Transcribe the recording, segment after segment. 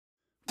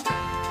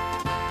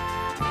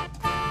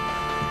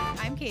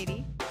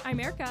I'm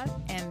Erica.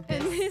 And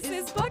this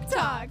is Book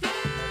Talk.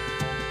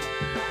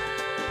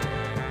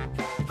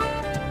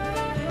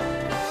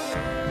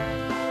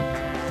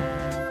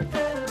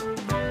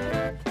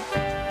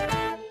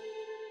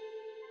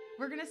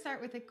 We're going to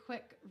start with a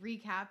quick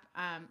recap,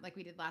 like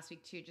we did last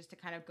week too, just to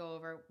kind of go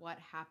over what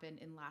happened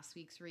in last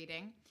week's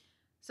reading.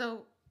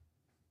 So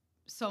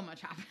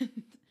much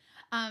happened.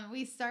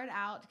 We start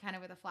out kind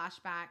of with a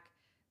flashback,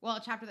 well,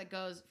 a chapter that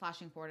goes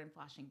flashing forward and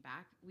flashing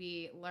back.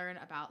 We learn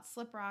about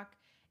Sliprock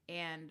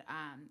and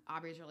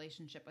Aubrey's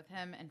relationship with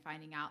him and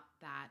finding out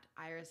that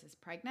Iris is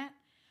pregnant.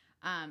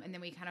 And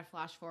then we kind of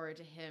flash forward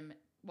to him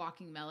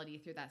walking Melody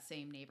through that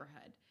same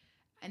neighborhood.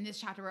 In this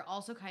chapter, we're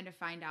also kind of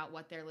find out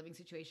what their living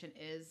situation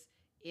is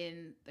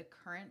at the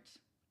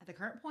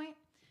current point.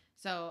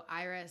 So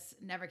Iris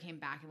never came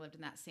back and lived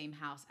in that same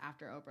house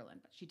after Oberlin,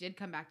 but she did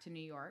come back to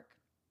New York.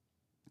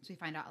 So we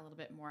find out a little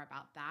bit more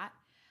about that.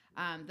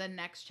 The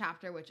next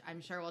chapter, which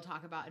I'm sure we'll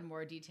talk about in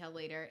more detail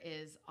later,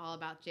 is all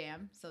about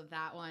Jam. So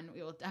that one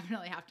we will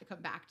definitely have to come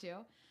back to.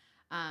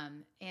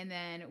 And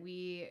then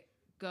we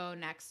go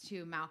next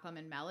to Malcolm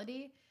and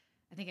Melody.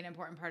 I think an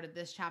important part of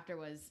this chapter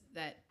was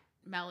that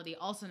Melody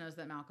also knows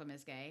that Malcolm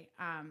is gay,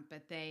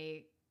 but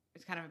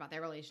it's kind of about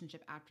their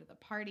relationship after the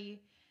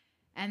party.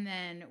 And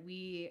then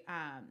we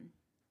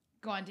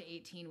go on to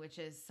 18, which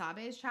is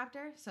Sabe's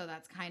chapter. So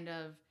that's kind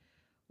of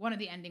one of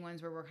the ending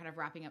ones where we're kind of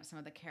wrapping up some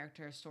of the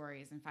character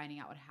stories and finding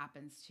out what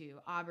happens to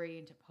Aubrey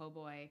and to Po'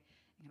 Boy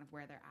and kind of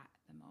where they're at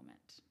the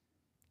moment.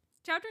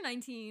 Chapter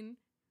 19,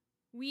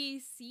 we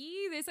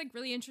see this like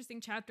really interesting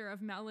chapter of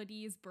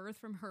Melody's birth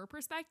from her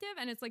perspective,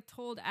 and it's like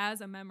told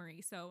as a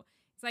memory. So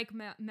it's like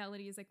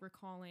Melody is like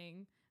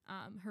recalling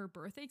her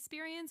birth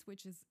experience,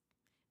 which is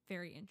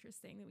very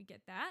interesting that we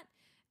get that.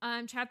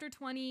 Chapter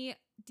 20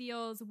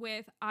 deals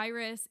with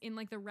Iris in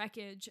like the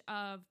wreckage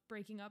of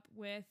breaking up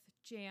with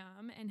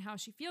Jam and how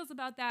she feels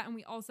about that. And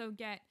we also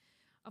get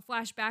a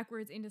flash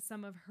backwards into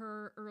some of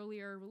her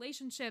earlier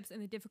relationships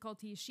and the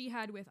difficulties she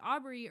had with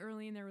Aubrey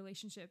early in their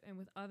relationship and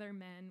with other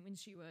men when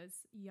she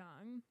was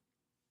young.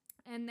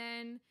 And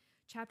then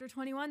chapter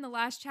 21, the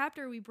last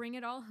chapter, we bring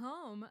it all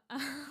home.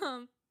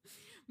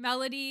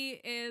 Melody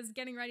is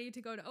getting ready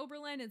to go to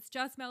Oberlin. It's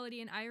just Melody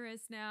and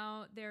Iris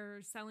now. They're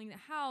selling the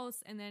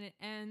house, and then it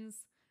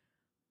ends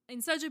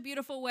in such a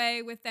beautiful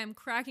way with them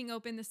cracking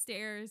open the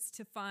stairs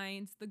to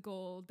find the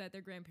gold that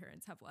their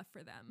grandparents have left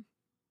for them.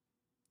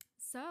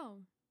 So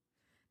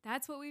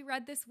that's what we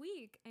read this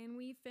week, and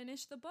we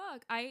finished the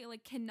book. I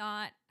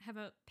cannot have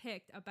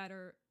picked a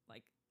better,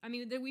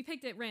 we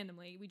picked it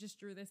randomly. We just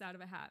drew this out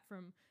of a hat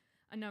from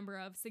a number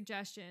of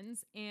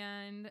suggestions,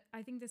 and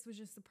I think this was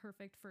just the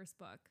perfect first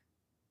book.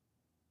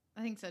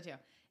 I think so too.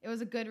 It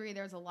was a good read.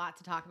 There was a lot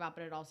to talk about,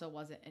 but it also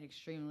wasn't an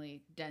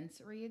extremely dense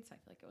read, so I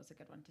feel like it was a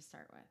good one to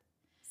start with.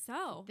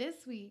 So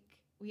this week,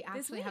 we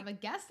actually have a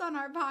guest on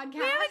our podcast. We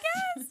have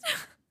a guest!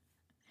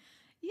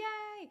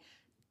 Yay!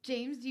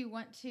 James, do you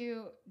want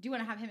to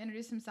have him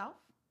introduce himself?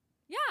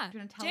 Yeah. Do you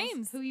want to tell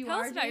James, us who you tell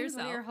are, us about James?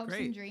 yourself. What are your hopes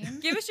and dreams?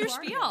 Give us your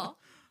spiel.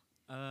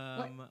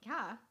 Yeah.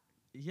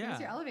 Give us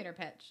your elevator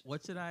pitch.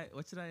 What should I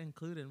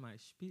include in my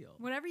spiel?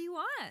 Whatever you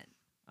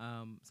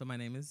want. So my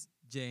name is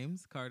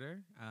James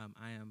Carter.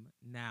 I am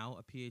now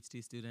a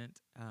PhD student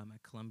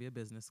at Columbia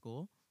Business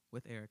School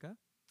with Erica.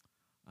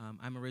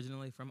 I'm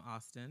originally from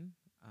Austin.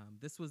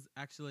 This was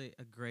actually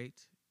a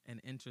great and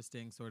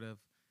interesting sort of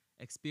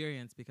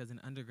experience because in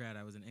undergrad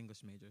I was an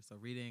English major. So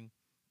reading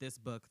this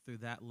book through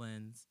that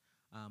lens,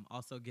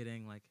 also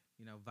getting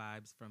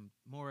vibes from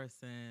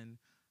Morrison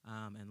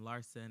and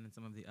Larson and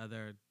some of the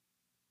other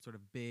sort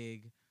of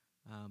big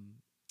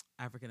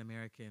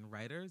African-American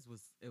writers,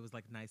 it was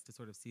nice to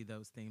sort of see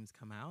those themes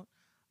come out.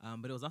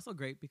 But it was also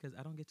great because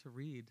I don't get to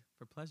read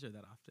for pleasure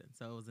that often.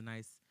 So it was a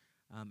nice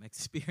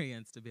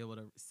experience to be able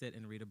to sit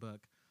and read a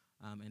book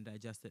and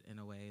digest it in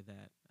a way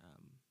that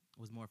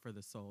was more for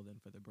the soul than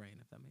for the brain,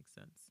 if that makes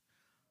sense.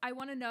 I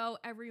want to know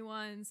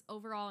everyone's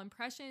overall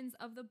impressions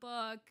of the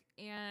book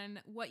and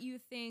what you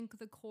think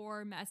the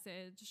core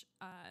message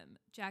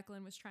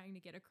Jacqueline was trying to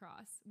get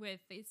across with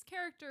these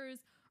characters,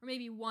 or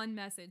maybe one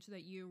message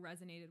that you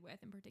resonated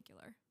with in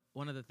particular.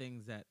 One of the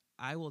things that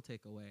I will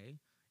take away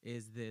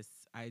is this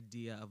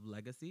idea of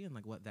legacy and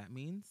what that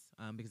means,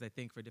 because I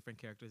think for different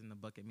characters in the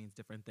book it means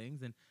different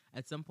things, and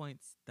at some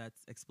points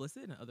that's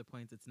explicit and at other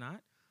points it's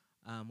not,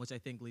 which I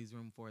think leaves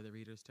room for the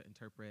readers to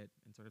interpret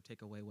and sort of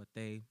take away what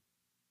they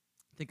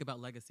think about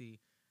legacy,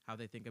 how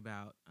they think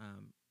about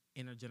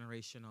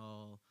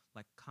intergenerational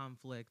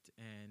conflict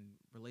and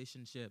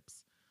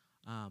relationships,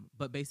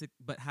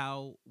 but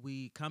how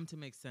we come to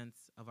make sense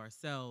of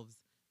ourselves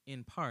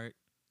in part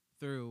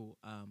through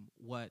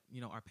what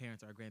our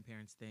parents or our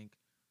grandparents think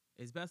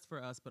is best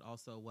for us, but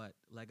also what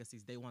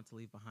legacies they want to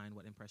leave behind,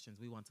 what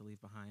impressions we want to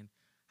leave behind,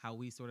 how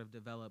we sort of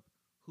develop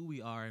who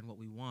we are and what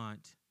we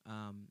want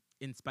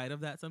in spite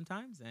of that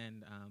sometimes,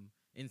 and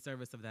in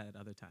service of that at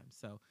other times.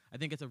 So I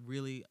think it's a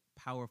really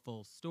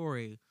powerful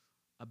story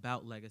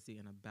about legacy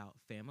and about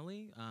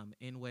family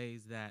in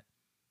ways that,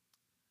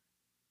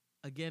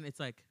 again,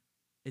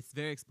 it's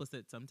very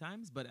explicit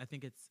sometimes, but I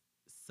think it's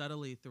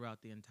subtly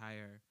throughout the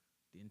entire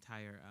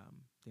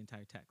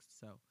text.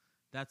 So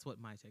that's what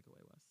my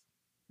takeaway was.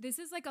 This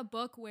is like a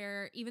book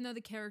where even though the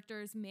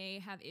characters may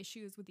have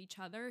issues with each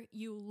other,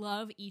 you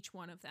love each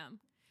one of them.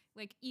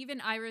 Like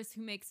even Iris,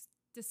 who makes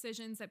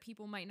decisions that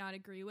people might not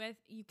agree with,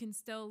 you can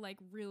still like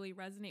really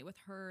resonate with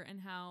her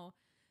and how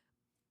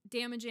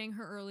damaging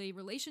her early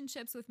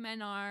relationships with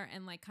men are,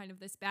 and like kind of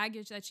this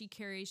baggage that she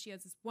carries. She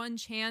has this one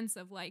chance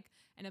of like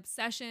an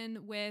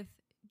obsession with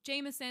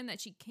Jameson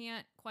that she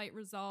can't quite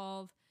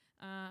resolve.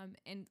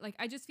 And like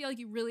I just feel like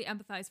you really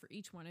empathize for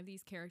each one of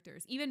these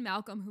characters. Even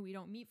Malcolm, who we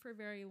don't meet for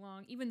very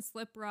long, even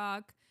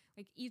Sliprock,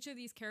 like each of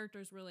these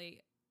characters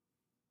really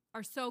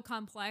are so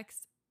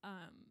complex,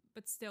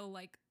 but still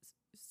like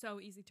so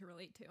easy to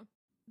relate to.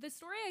 The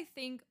story I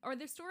think, or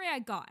the story I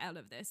got out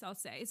of this, I'll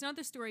say, it's not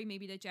the story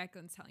maybe that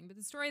Jacqueline's telling, but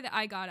the story that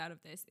I got out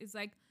of this is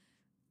like,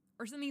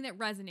 or something that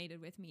resonated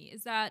with me,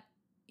 is that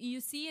you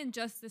see in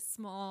just this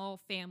small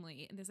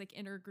family and this like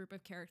inner group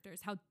of characters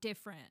how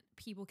different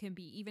people can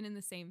be, even in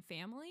the same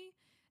family.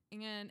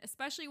 And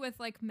especially with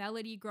like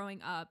Melody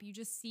growing up, you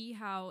just see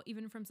how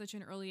even from such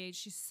an early age,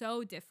 she's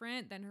so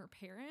different than her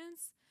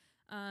parents.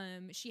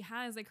 She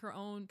has like her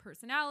own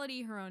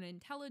personality, her own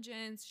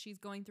intelligence. She's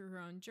going through her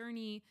own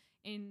journey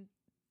in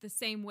the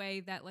same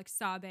way that like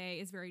Sabe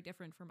is very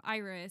different from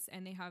Iris,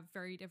 and they have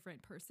very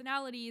different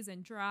personalities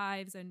and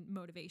drives and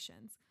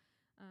motivations.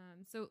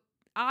 So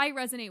I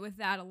resonate with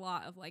that a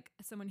lot, of like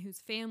someone whose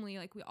family,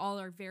 like we all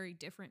are very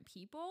different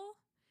people,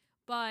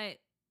 but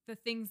the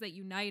things that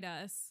unite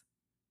us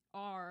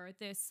are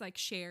this like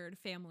shared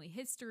family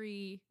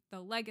history, the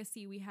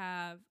legacy we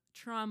have,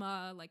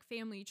 trauma, like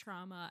family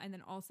trauma, and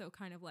then also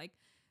kind of like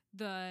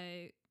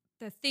the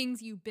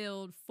things you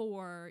build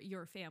for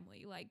your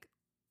family, like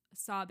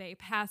Sabe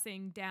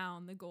passing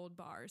down the gold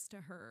bars to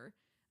her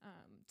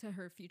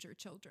future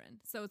children.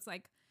 So it's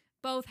like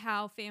both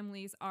how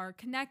families are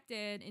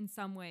connected in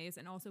some ways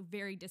and also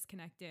very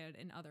disconnected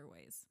in other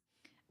ways.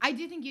 I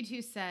do think you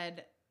two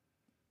said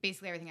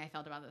basically everything I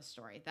felt about this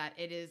story, that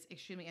it is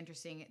extremely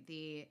interesting,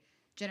 the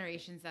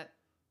generations that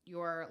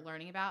you're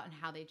learning about and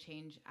how they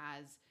change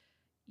as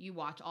you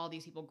watch all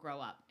these people grow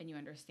up and you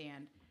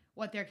understand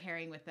what they're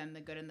carrying with them,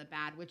 the good and the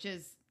bad, which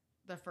is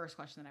the first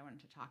question that I wanted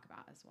to talk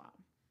about as well.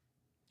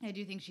 I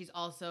do think she's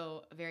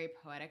also a very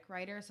poetic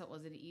writer, so it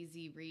was an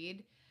easy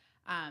read,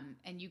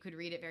 and you could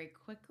read it very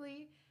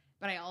quickly.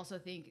 But I also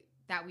think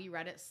that we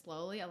read it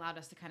slowly allowed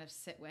us to kind of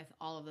sit with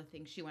all of the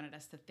things she wanted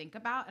us to think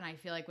about. And I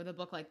feel like with a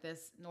book like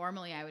this,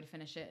 normally I would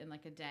finish it in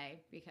like a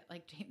day, because,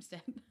 like James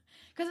did,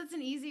 because it's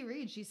an easy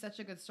read. She's such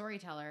a good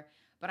storyteller.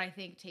 But I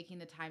think taking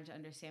the time to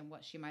understand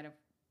what she might have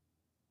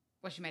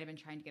been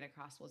trying to get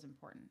across was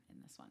important in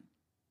this one.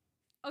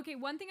 Okay,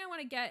 one thing I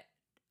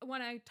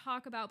want to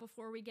talk about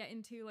before we get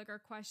into like our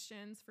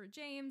questions for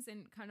James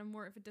and kind of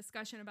more of a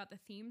discussion about the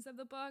themes of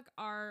the book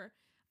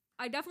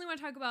I definitely want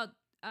to talk about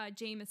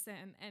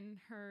Jameson and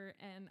her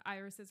and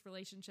Iris's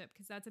relationship,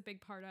 because that's a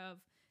big part of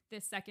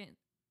this second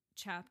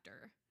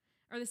chapter,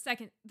 or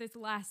this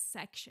last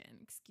section,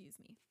 excuse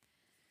me.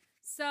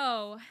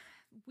 So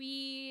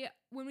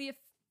when we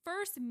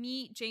first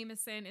meet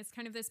Jameson, it's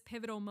kind of this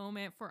pivotal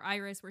moment for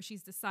Iris where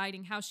she's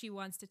deciding how she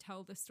wants to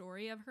tell the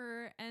story of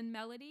her and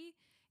Melody.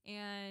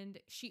 And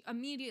she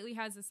immediately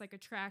has this like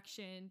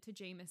attraction to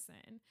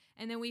Jameson.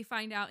 And then we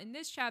find out in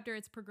this chapter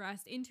it's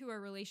progressed into a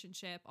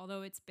relationship,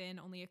 although it's been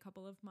only a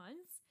couple of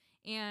months.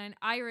 And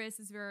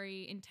Iris is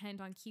very intent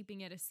on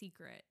keeping it a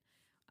secret,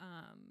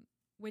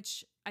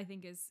 which I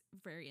think is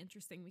very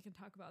interesting. We can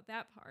talk about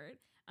that part.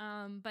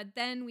 But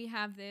then we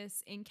have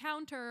this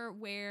encounter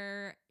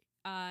where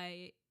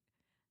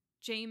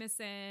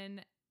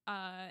Jameson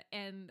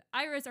and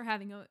Iris are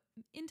having an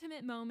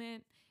intimate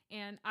moment,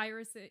 and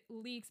Iris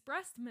leaks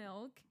breast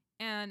milk,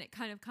 and it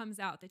kind of comes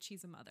out that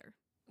she's a mother.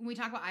 When we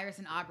talk about Iris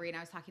and Aubrey, and I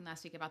was talking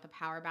last week about the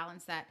power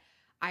balance, that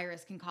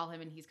Iris can call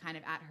him and he's kind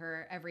of at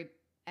her every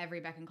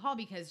beck and call,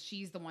 because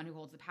she's the one who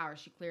holds the power.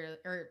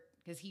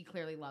 Because he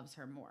clearly loves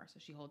her more, so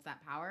she holds that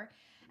power.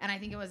 And I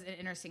think it was an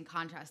interesting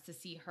contrast to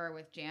see her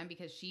with Jam,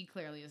 because she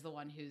clearly is the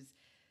one who's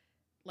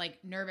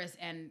like nervous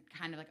and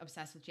kind of like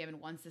obsessed with Jam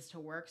and wants this to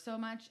work so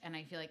much. And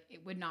I feel like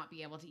it would not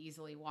be able to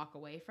easily walk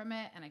away from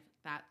it. And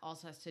that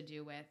also has to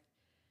do with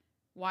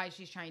why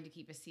she's trying to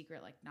keep a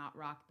secret, like not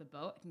rock the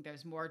boat. I think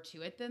there's more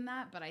to it than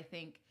that. But I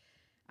think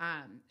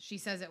she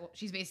says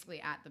she's basically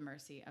at the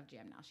mercy of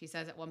Jam now. She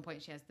says at one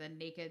point she has the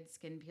naked,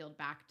 skin peeled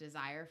back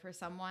desire for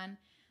someone.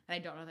 And I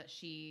don't know that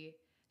I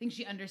think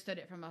she understood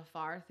it from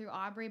afar through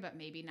Aubrey, but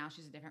maybe now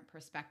she's a different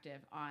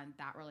perspective on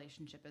that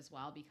relationship as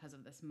well because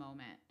of this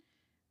moment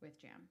with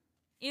Jam.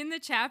 In the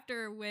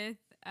chapter with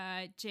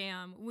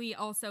Jam, we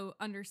also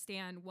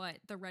understand what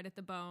the Red at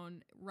the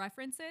Bone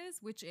references,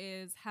 which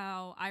is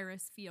how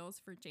Iris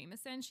feels for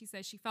Jameson. She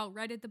says she felt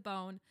red at the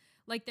bone,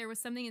 like there was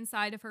something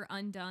inside of her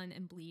undone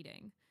and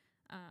bleeding.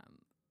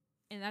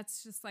 And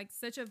that's just like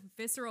such a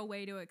visceral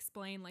way to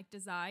explain like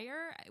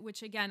desire,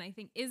 which again, I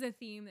think is a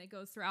theme that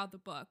goes throughout the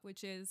book,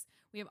 which is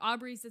we have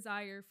Aubrey's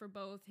desire for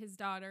both his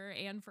daughter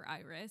and for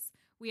Iris.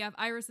 we have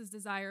Iris's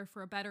desire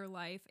for a better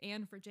life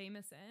and for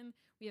Jameson.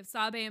 We have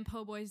Sabe and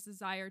Po'boy's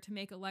desire to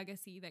make a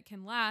legacy that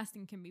can last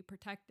and can be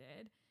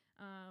protected.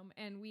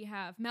 And we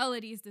have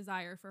Melody's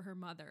desire for her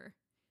mother,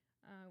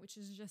 which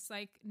is just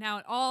like, now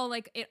it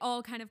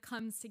all kind of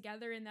comes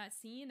together in that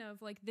scene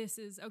of like, this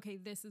is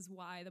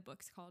why the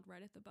book's called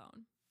Red at the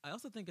Bone. I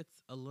also think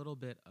it's a little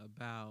bit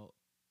about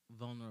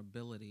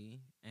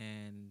vulnerability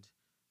and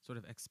sort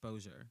of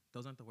exposure.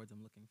 Those aren't the words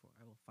I'm looking for.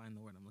 I will find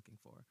the word I'm looking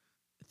for.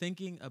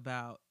 Thinking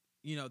about,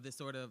 this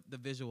sort of the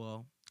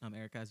visual,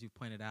 Erica, as you've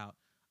pointed out,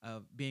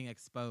 of being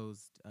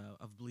exposed,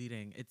 of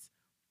bleeding. It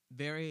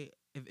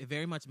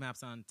very much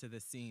maps onto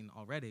this scene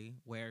already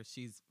where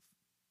she's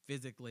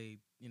physically,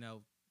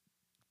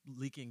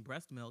 leaking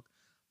breast milk,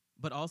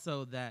 but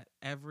also that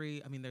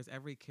every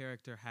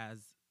character has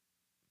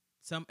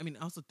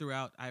also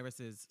throughout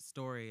Iris's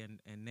story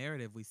and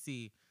narrative, we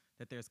see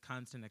that there's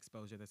constant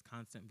exposure, there's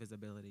constant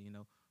visibility,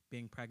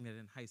 being pregnant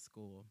in high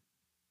school,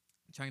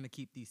 trying to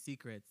keep these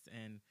secrets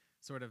and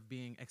sort of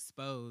being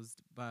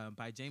exposed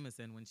by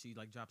Jameson when she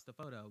like drops the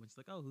photo and she's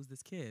like, oh, who's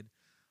this kid?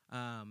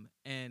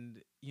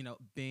 And,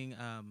 being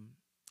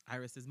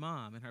Iris's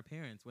mom and her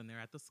parents when they're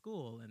at the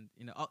school, and,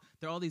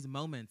 there are all these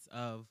moments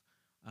of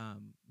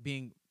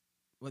being.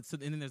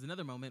 And then there's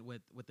another moment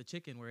with the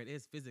chicken where it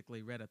is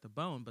physically red at the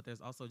bone, but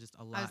there's also just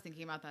a lot. I was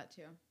thinking about that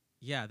too.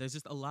 Yeah, there's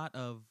just a lot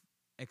of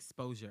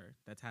exposure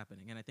that's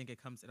happening, and I think it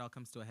all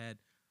comes to a head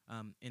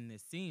in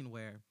this scene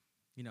where,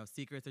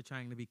 secrets are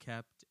trying to be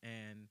kept,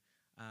 and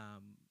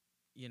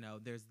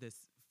there's this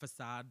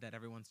facade that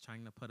everyone's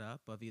trying to put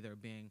up of either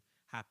being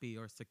happy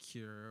or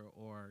secure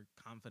or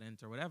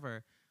confident or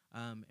whatever,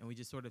 and we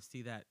just sort of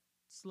see that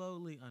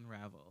slowly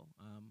unravel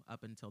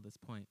up until this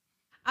point.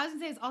 I was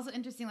gonna say, it's also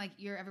interesting, like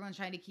everyone's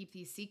trying to keep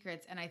these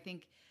secrets, and I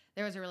think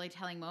there was a really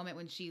telling moment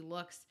when she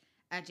looks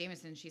at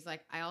Jameson. She's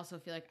like, I also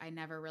feel like I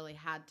never really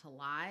had to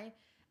lie,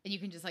 and you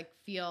can just like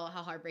feel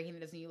how heartbreaking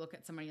it is. And you look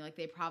at someone, you're like,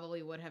 they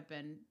probably would have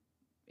been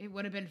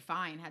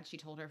fine had she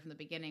told her from the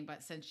beginning,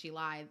 but since she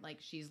lied, like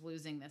she's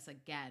losing this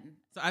again.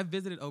 So I've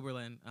visited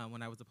Oberlin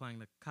when I was applying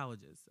to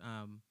colleges,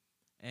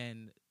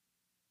 and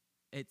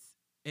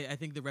I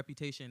think the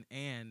reputation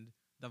and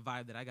the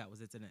vibe that I got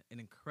was it's an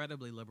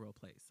incredibly liberal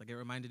place. Like, it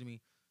reminded me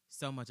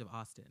so much of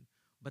Austin.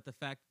 But the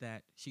fact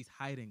that she's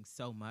hiding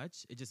so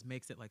much, it just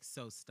makes it like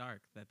so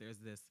stark that there's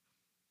this,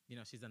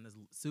 she's on this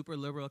super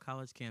liberal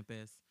college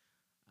campus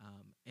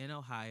in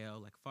Ohio,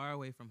 like far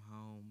away from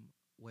home,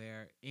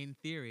 where in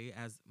theory,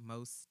 as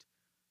most,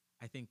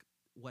 I think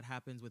what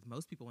happens with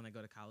most people when they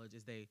go to college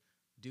is they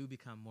do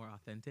become more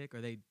authentic, or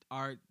they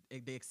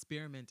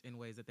experiment in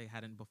ways that they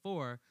hadn't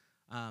before,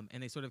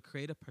 and they sort of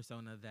create a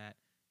persona that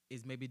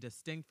is maybe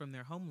distinct from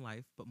their home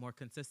life, but more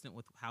consistent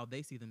with how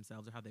they see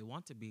themselves or how they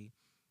want to be.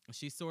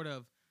 She's sort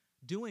of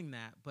doing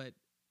that, but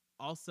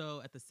also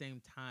at the same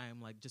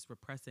time, like just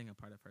repressing a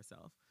part of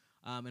herself.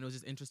 And it was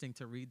just interesting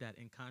to read that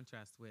in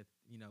contrast with,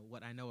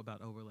 what I know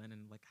about Oberlin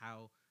and like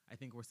how I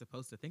think we're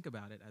supposed to think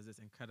about it as this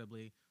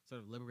incredibly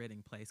sort of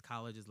liberating place.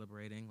 College is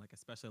liberating, like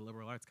especially a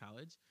liberal arts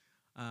college.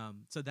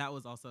 So that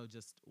was also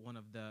just one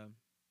of the,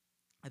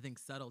 I think,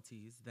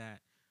 subtleties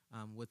that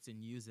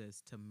Woodson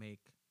uses to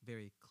make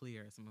very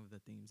clear some of the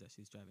themes that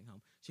she's driving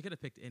home. She could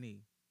have picked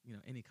any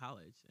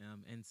college,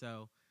 and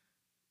so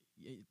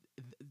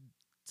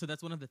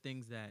that's one of the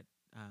things that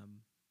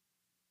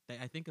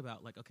I think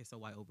about. Like, okay, so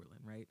why Oberlin,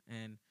 right?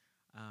 And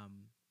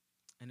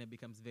it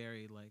becomes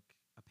very like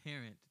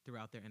apparent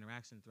throughout their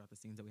interaction, throughout the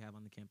scenes that we have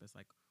on the campus,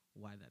 like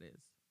why that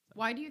is. So.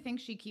 Why do you think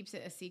she keeps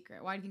it a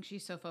secret? Why do you think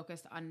she's so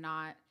focused on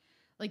not?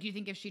 Like, do you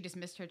think if she just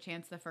missed her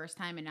chance the first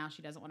time and now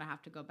she doesn't want to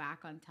have to go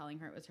back on telling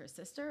her it was her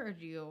sister,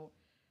 or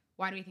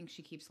why do you think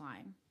she keeps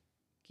lying,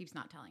 keeps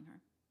not telling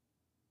her?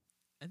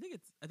 I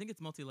think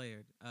it's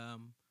multi-layered,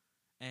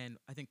 and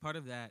I think part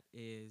of that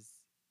is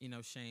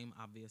shame,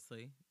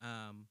 obviously.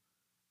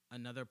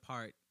 Another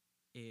part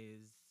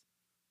is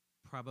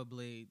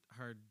probably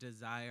her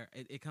desire.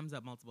 It comes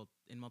up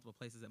in multiple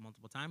places at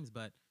multiple times,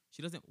 but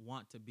she doesn't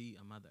want to be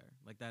a mother.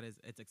 Like,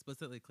 it's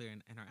explicitly clear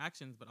in her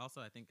actions, but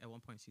also I think at one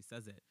point she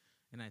says it.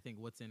 And I think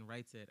Woodson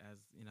writes it as,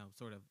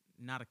 sort of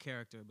not a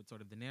character, but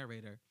sort of the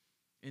narrator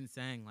in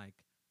saying, like,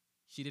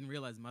 she didn't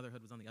realize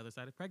motherhood was on the other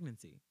side of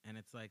pregnancy. And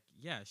it's like,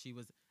 yeah, she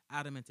was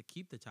adamant to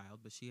keep the child,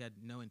 but she had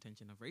no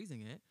intention of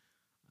raising it.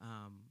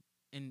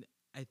 And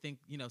I think,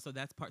 so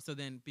that's part. So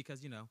then,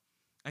 because,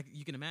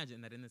 you can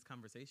imagine that in this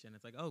conversation,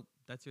 it's like, oh,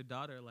 that's your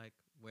daughter. Like,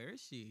 where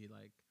is she?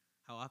 Like,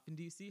 how often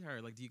do you see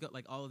her? Like, do you go,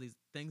 like, all of these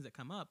things that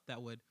come up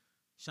that would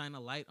shine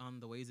a light on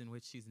the ways in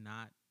which she's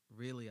not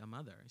really a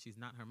mother. She's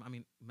not her. I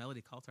mean,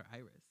 Melody calls her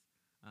Iris,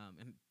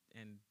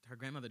 and her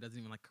grandmother doesn't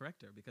even like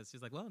correct her because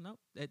she's like, well, no,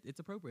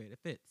 it's appropriate, it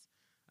fits.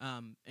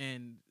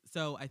 And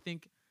so I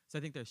think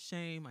there's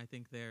shame. I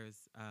think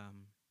there's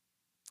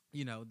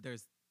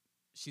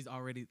she's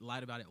already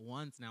lied about it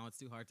once. Now it's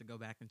too hard to go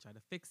back and try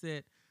to fix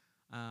it.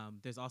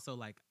 There's also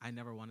like, I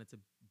never wanted to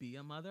be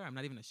a mother. I'm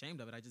not even ashamed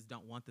of it. I just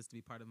don't want this to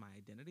be part of my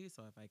identity.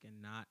 So if I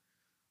can not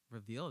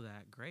reveal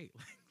that, great.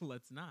 Like,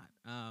 let's not.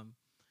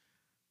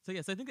 So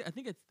yes, I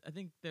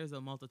think there's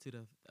a multitude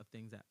of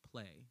things at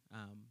play,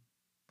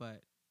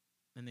 but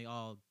and they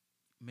all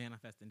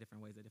manifest in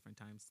different ways at different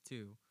times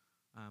too.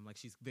 Like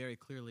she's very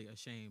clearly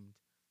ashamed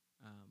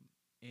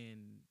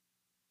in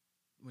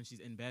when she's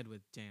in bed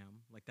with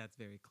Jam, like that's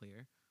very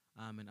clear.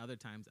 And other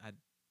times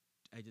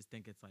I just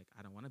think it's like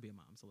I don't want to be a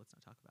mom, so let's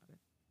not talk about it.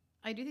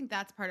 I do think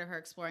that's part of her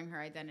exploring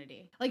her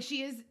identity. Like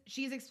she's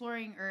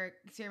exploring or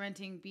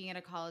experimenting being at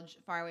a college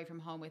far away from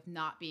home with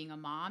not being a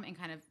mom and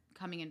kind of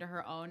coming into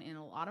her own in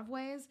a lot of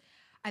ways.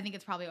 I think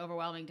it's probably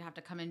overwhelming to have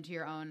to come into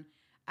your own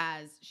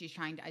as she's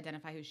trying to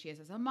identify who she is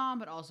as a mom,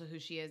 but also who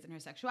she is in her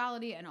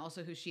sexuality and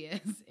also who she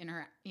is in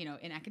her,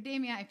 in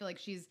academia. I feel like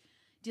she's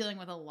dealing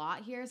with a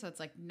lot here, so it's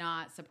like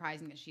not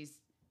surprising that she's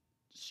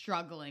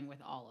struggling with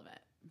all of it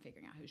and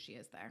figuring out who she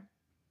is there.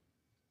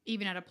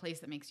 Even at a place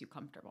that makes you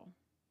comfortable.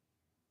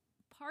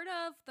 Part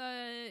of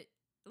the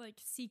like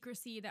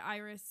secrecy that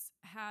Iris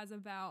has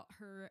about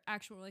her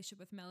actual relationship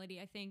with Melody,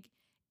 I think,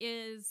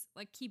 is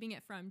like keeping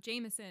it from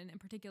Jameson in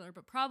particular,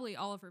 but probably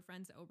all of her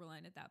friends at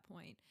Oberlin at that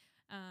point.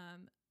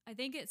 I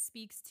think it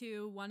speaks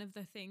to one of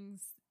the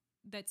things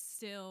that's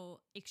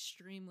still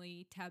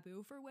extremely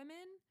taboo for women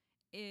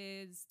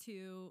is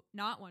to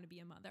not want to be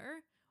a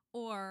mother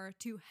or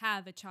to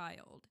have a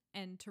child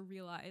and to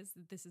realize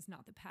that this is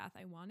not the path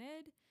I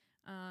wanted.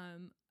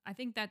 I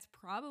think that's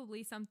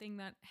probably something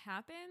that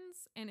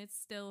happens, and it's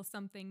still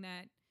something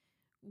that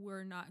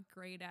we're not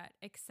great at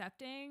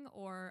accepting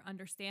or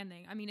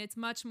understanding. I mean, it's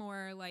much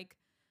more like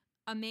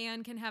a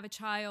man can have a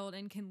child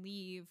and can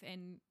leave,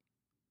 and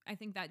I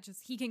think that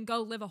just he can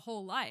go live a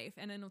whole life,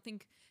 and I don't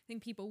think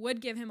people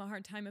would give him a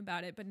hard time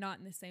about it, but not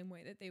in the same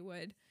way that they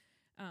would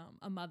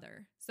a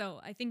mother. So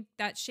I think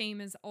that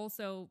shame is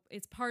also,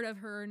 it's part of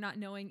her not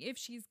knowing if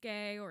she's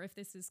gay or if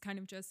this is kind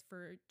of just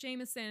for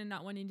Jameson and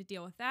not wanting to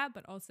deal with that,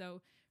 but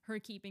also her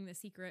keeping the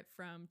secret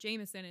from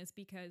Jameson is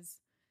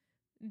because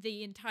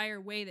the entire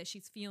way that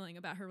she's feeling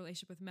about her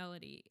relationship with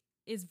Melody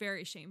is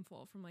very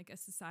shameful from like a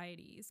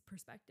society's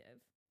perspective.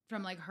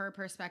 From like her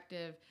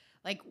perspective,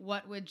 like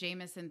what would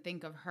Jameson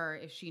think of her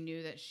if she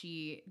knew that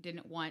she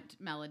didn't want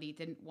Melody,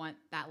 didn't want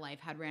that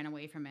life, had ran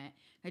away from it?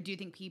 I do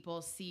think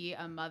people see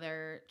a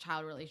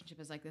mother-child relationship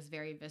as like this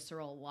very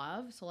visceral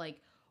love. So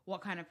like,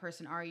 what kind of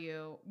person are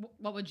you?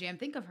 What would Jam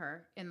think of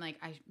her? And like,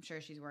 I'm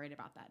sure she's worried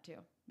about that too,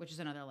 which is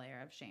another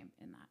layer of shame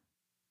in that.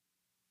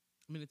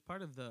 I mean, it's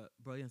part of the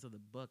brilliance of the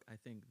book. I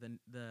think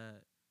the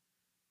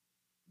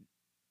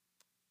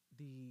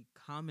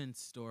common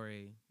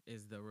story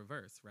is the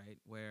reverse, right?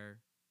 Where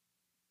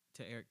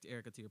to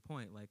Erica, to your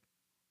point, like,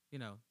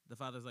 the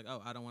father's like,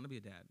 oh, I don't want to be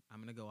a dad. I'm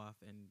going to go off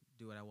and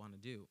do what I want to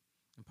do.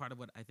 And part of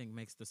what I think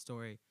makes the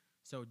story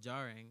so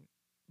jarring,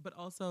 but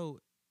also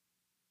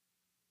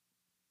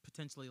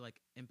potentially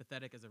like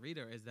empathetic as a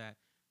reader, is that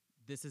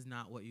this is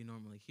not what you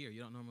normally hear.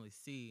 You don't normally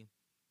see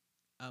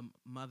a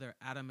mother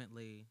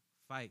adamantly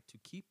fight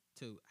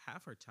to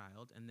have her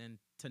child and then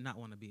to not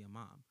want to be a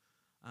mom.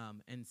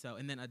 And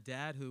then a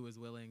dad who is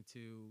willing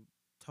to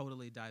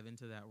totally dive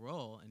into that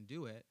role and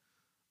do it.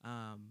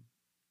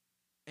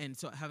 And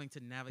so having to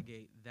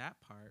navigate that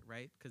part,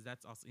 right? Because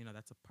that's also,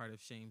 that's a part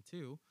of shame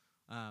too.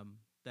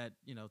 That,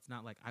 it's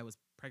not like I was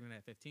pregnant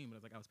at 15, but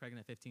it's like I was pregnant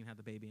at 15, had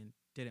the baby, and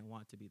didn't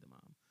want to be the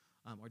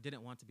mom, or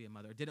didn't want to be a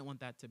mother, or didn't want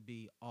that to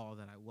be all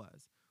that I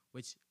was,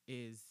 which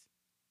is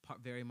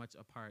very much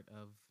a part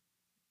of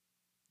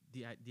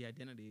the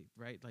identity,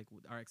 right? Like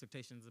our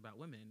expectations about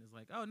women is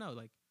like, oh no,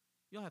 like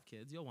you'll have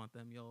kids, you'll want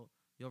them, you'll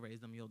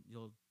raise them, you'll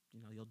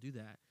do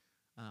that,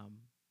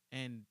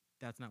 and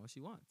that's not what she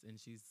wants, and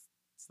she's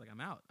like,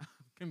 I'm out.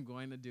 I'm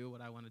going to do what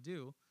I want to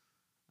do,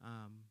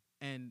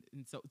 and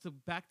so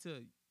back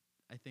to,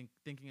 I think,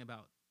 thinking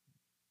about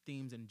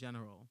themes in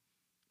general.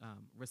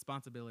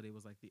 Responsibility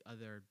was like the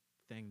other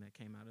thing that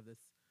came out of this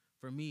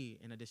for me,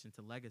 in addition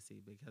to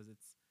legacy, because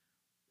it's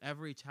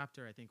every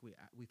chapter. I think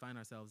we find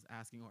ourselves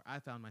asking, or I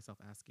found myself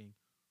asking,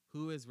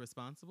 who is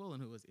responsible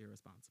and who is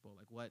irresponsible?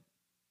 Like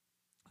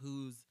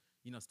who's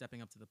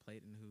stepping up to the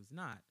plate and who's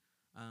not,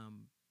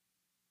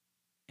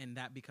 and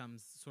that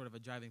becomes sort of a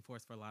driving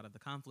force for a lot of the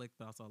conflict,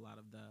 but also a lot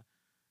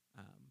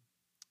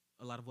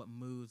of what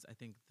moves, I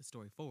think, the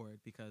story forward,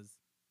 because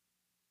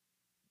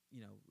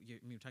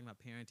you're talking about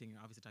parenting,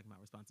 you're obviously talking about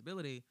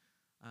responsibility,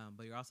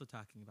 but you're also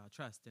talking about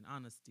trust and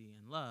honesty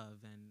and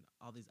love and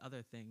all these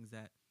other things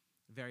that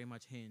very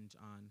much hinge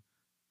on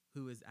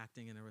who is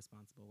acting in a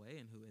responsible way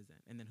and who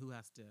isn't, and then who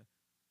has to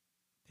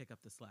pick up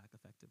the slack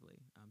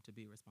effectively to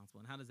be responsible,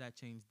 and how does that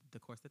change the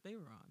course that they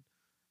were on?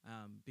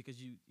 Because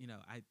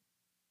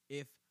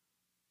if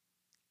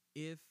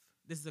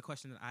this is a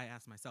question that I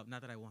ask myself,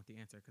 not that I want the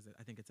answer because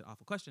I think it's an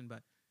awful question,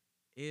 but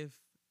if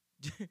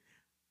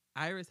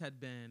Iris had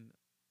been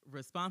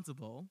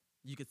responsible,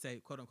 you could say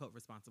quote unquote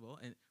responsible,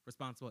 and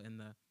responsible in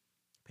the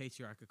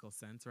patriarchal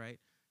sense, right?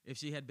 If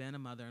she had been a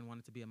mother and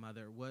wanted to be a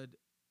mother, would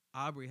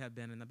Aubrey have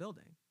been in the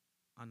building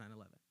on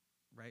 9/11,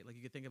 right? Like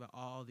you could think about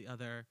all the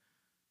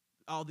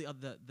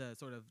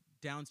sort of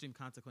downstream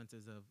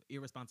consequences of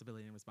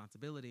irresponsibility and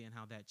responsibility and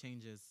how that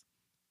changes,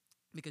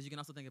 because you can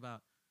also think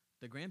about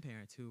the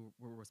grandparents who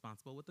were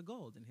responsible with the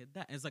gold and hid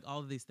that. And it's like all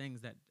of these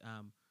things that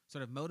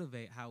sort of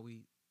motivate how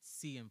we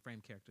see and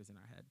frame characters in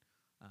our head.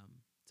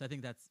 So I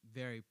think that's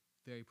very,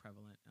 very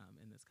prevalent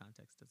in this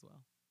context as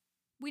well.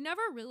 We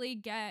never really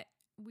get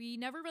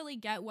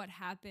what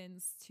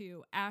happens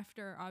to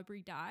after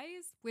Aubrey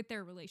dies with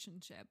their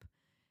relationship.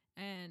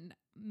 And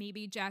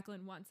maybe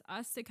Jacqueline wants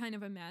us to kind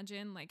of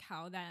imagine like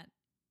how that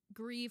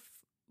grief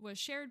was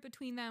shared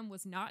between them,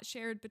 was not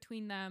shared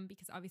between them,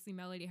 because obviously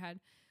Melody had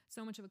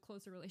so much of a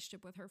closer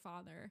relationship with her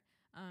father.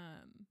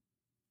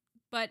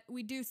 But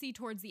we do see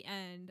towards the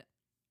end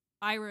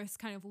Iris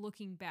kind of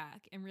looking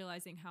back and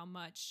realizing how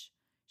much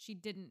she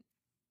didn't,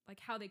 like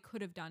how they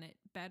could have done it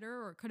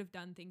better or could have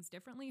done things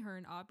differently, her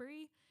and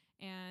Aubrey.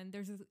 And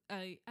there's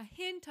a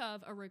hint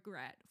of a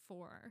regret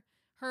for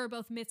her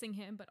both missing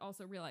him, but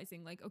also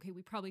realizing like, okay,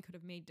 we probably could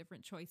have made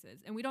different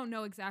choices. And we don't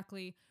know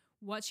exactly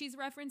what she's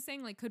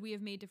referencing. Like, could we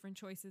have made different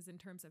choices in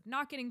terms of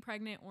not getting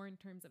pregnant or in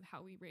terms of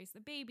how we raised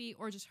the baby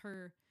or just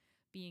her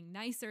being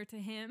nicer to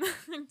him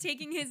and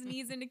taking his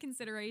needs into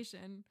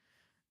consideration?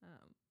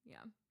 Yeah.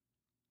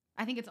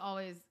 I think it's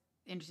always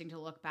interesting to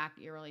look back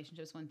at your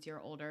relationships once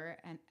you're older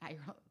and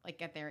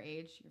at their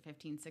age, you're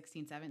 15,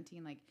 16,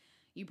 17, like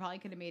you probably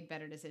could have made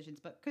better decisions,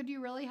 but did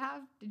you really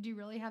have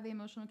the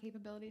emotional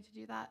capability to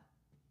do that?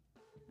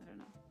 I don't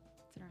know.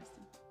 It's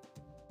interesting.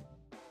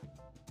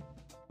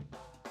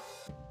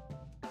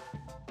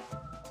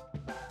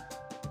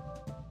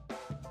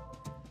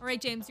 All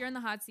right, James, you're in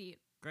the hot seat.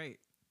 Great.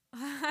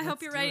 I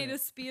hope you're ready to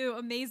spew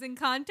amazing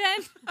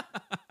content.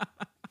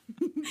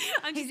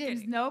 I'm just James,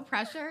 kidding. no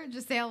pressure.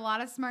 Just say a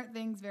lot of smart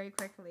things very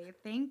quickly.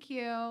 Thank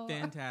you.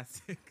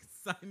 Fantastic.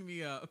 Sign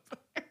me up.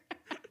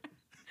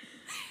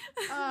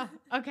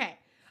 Okay.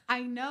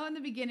 I know in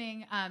the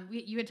beginning,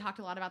 you had talked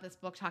a lot about this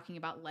book talking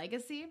about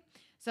legacy.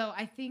 So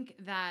I think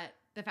that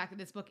the fact that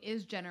this book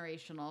is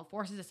generational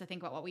forces us to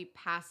think about what we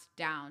pass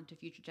down to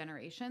future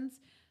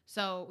generations.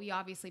 So we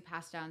obviously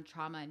pass down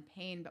trauma and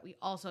pain, but we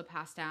also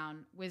pass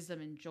down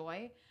wisdom and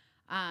joy.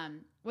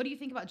 What do you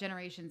think about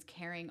generations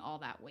carrying all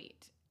that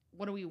weight?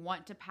 What do we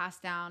want to pass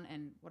down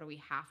and what do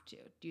we have to?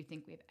 Do you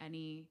think we have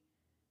any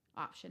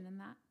option in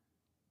that?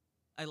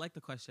 I like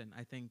the question.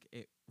 I think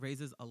it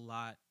raises a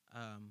lot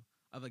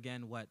of,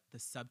 again, what the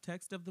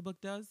subtext of the book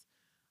does.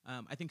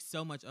 I think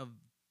so much of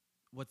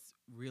what's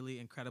really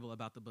incredible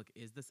about the book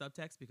is the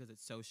subtext because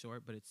it's so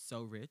short, but it's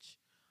so rich.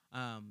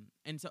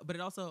 But it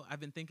also, I've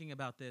been thinking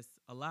about this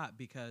a lot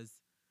because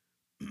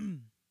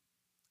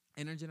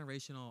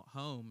intergenerational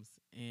homes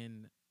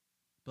in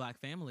Black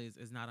families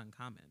is not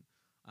uncommon.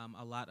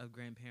 A lot of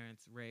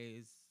grandparents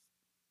raise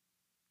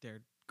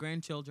their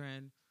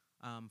grandchildren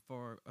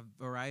for a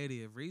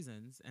variety of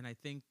reasons. And I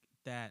think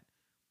that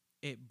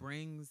it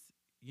brings,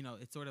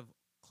 it sort of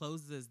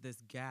closes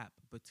this gap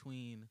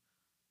between,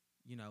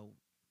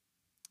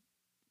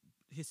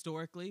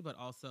 historically, but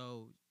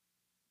also,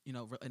 in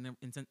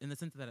the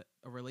sense that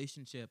a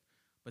relationship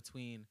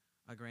between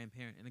a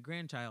grandparent and a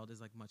grandchild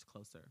is like much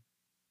closer.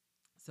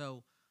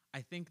 So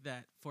I think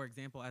that, for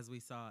example, as we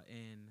saw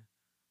in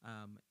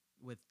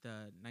with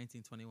the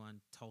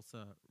 1921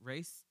 Tulsa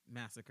race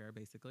massacre,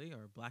 basically,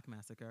 or Black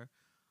massacre,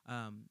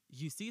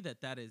 you see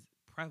that is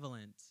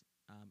prevalent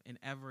in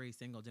every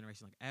single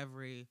generation. Like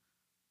every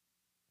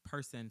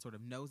person sort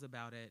of knows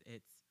about it.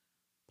 It's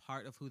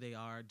part of who they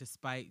are,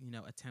 despite,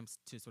 attempts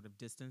to sort of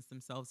distance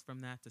themselves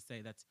from that, to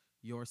say that's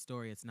your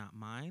story, it's not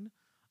mine.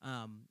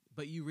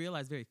 But you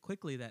realize very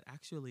quickly that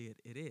actually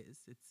it is.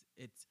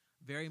 It's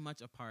very much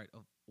a part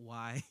of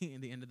why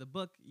in the end of the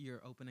book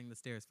you're opening the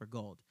stairs for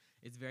gold.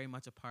 It's very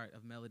much a part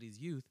of Melody's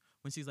youth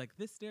when she's like,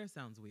 this stair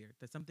sounds weird.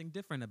 There's something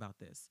different about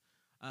this.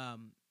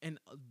 And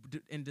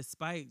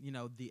despite,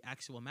 the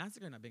actual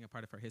massacre not being a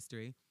part of her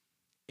history,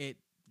 it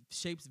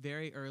shapes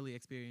very early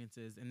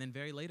experiences and then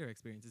very later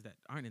experiences that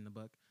aren't in the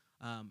book,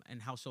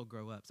 and how she'll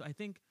grow up. So I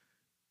think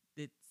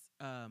it's,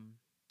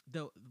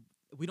 though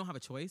we don't have a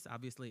choice,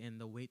 obviously, in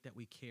the weight that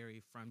we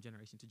carry from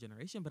generation to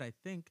generation, but I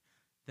think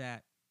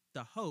that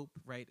the hope,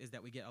 right, is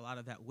that we get a lot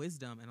of that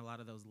wisdom and a lot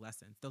of those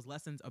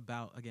lessons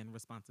about, again,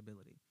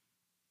 responsibility.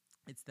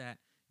 It's that,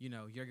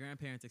 your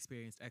grandparents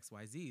experienced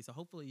XYZ, so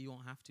hopefully you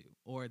won't have to.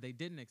 Or they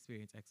didn't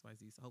experience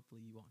XYZ, so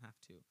hopefully you won't have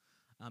to.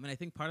 And I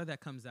think part of that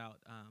comes out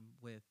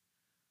with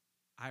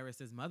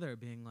Iris's mother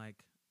being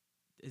like,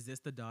 is this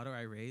the daughter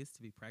I raised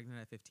to be pregnant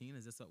at 15?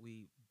 Is this what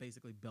we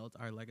basically built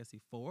our legacy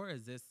for?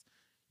 Is this,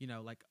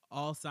 like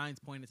all signs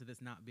pointed to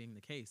this not being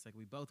the case. Like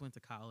we both went to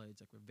college.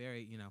 Like we're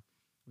very,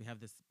 we have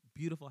this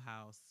beautiful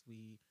house.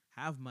 We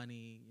have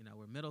money,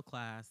 we're middle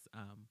class.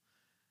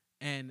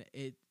 And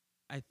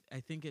I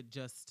think it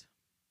just,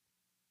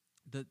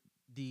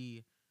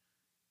 the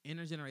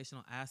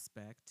intergenerational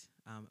aspect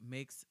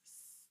makes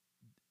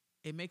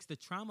the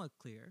trauma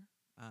clear,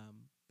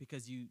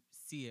 because you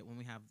see it when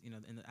we have,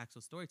 in the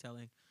actual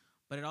storytelling,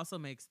 but it also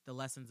makes the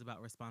lessons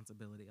about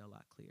responsibility a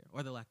lot clearer,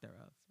 or the lack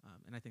thereof.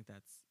 And I think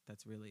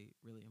that's really,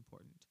 really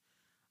important.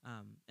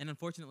 And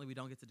unfortunately, we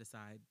don't get to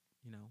decide,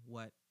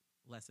 what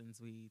lessons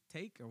we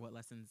take or what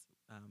lessons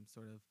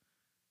sort of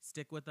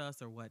stick with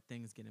us or what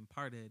things get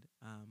imparted.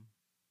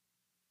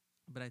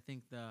 But I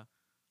think the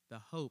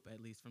hope,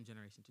 at least from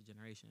generation to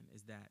generation,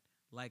 is that,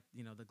 like,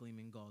 the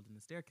gleaming gold in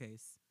the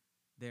staircase,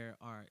 there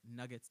are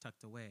nuggets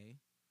tucked away,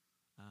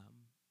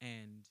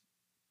 and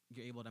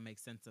you're able to make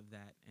sense of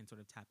that and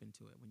sort of tap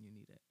into it when you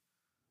need it.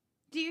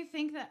 Do you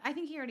think that, I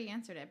think he already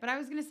answered it, but I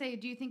was going to say,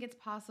 do you think it's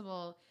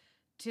possible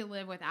to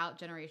live without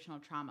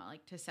generational trauma,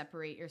 like to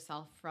separate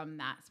yourself from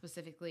that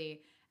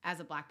specifically as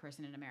a Black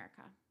person in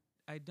America?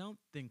 I don't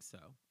think so.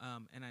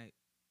 I'm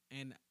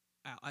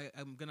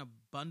gonna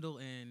bundle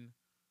in.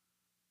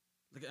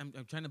 Like,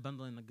 I'm trying to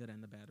bundle in the good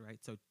and the bad, right?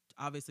 So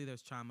obviously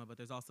there's trauma, but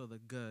there's also the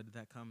good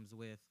that comes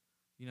with,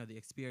 the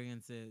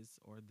experiences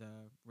or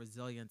the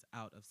resilience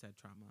out of said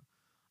trauma.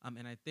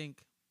 And I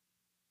think,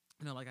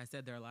 like I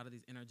said, there are a lot of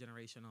these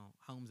intergenerational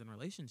homes and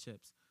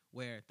relationships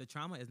where the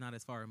trauma is not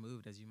as far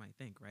removed as you might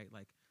think, right?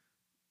 Like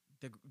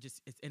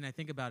and I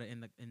think about it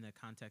in the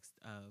context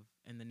of,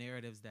 and the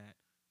narratives that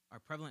are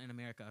prevalent in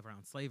America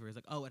around slavery is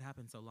like, oh, it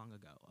happened so long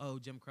ago. Oh,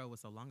 Jim Crow was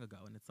so long ago.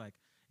 And it's like,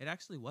 it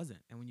actually wasn't.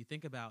 And when you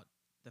think about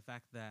the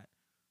fact that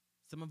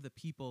some of the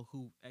people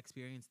who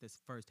experienced this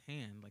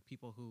firsthand, like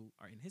people who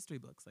are in history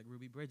books, like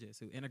Ruby Bridges,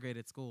 who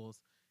integrated schools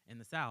in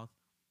the South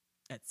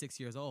at 6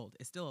 years old,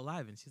 is still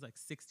alive, and she's like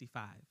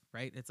 65,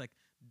 right? It's like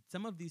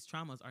some of these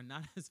traumas are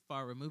not as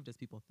far removed as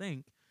people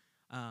think.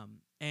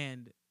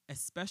 And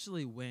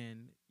especially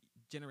when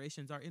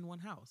generations are in one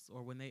house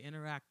or when they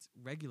interact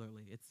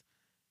regularly,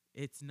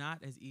 it's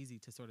not as easy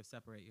to sort of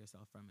separate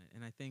yourself from it.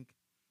 And I think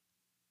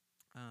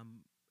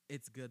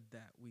it's good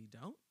that we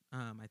don't.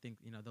 I think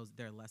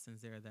there are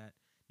lessons there that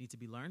need to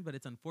be learned, but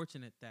it's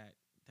unfortunate that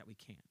we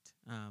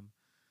can't.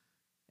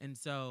 And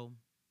so,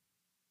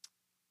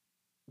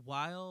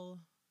 while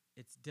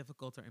it's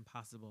difficult or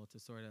impossible to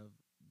sort of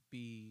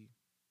be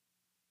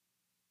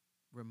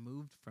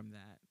removed from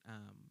that,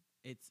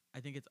 I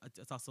think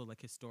it's also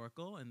like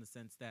historical in the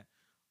sense that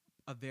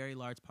a very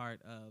large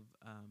part of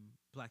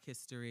Black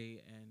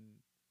history and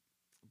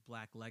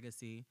Black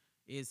legacy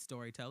is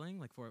storytelling.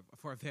 Like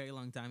for a very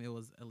long time, it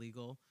was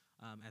illegal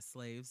as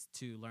slaves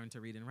to learn to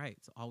read and write.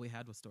 So all we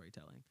had was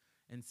storytelling.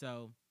 And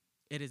so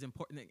it is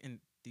important that, and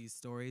these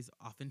stories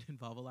often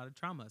involve a lot of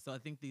trauma. So I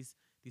think these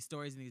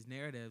stories and these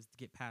narratives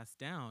get passed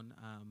down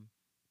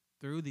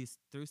through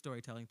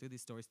storytelling, through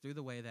these stories, through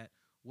the way that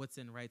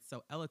Woodson writes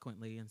so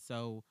eloquently and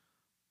so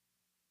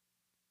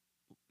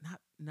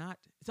not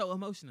so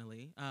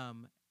emotionally.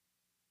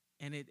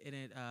 And it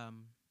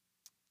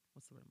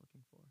what's the word I'm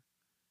looking for?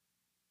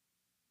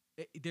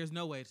 There's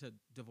no way to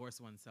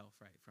divorce oneself,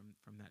 right,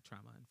 from that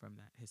trauma and from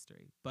that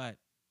history. But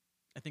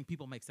I think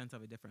people make sense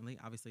of it differently,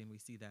 obviously, and we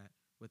see that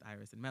with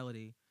Iris and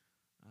Melody,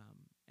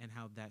 and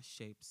how that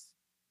shapes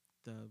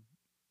the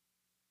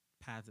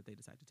paths that they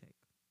decide to take.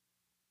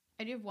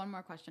 I do have one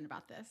more question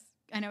about this.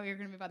 I know you're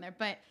going to move on there,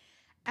 but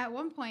at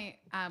one point,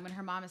 when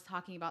her mom is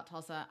talking about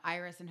Tulsa,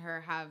 Iris and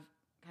her have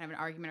kind of an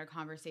argument or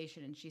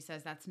conversation, and she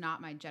says, "That's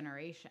not my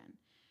generation."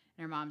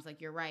 And her mom's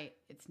like, "You're right,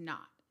 it's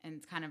not." And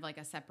it's kind of like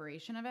a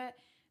separation of it.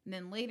 And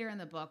then later in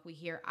the book, we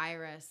hear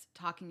Iris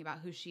talking about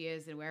who she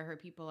is and where her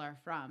people are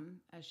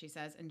from, as she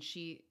says, and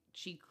she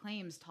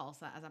claims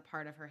Tulsa as a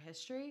part of her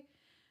history.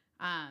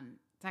 So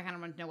I kind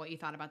of want to know what you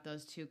thought about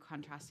those two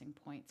contrasting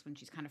points when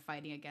she's kind of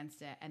fighting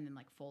against it and then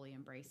like fully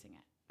embracing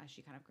it as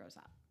she kind of grows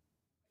up.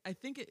 I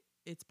think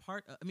it's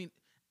part of,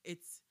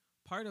 it's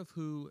part of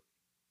who,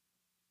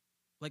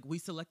 like, we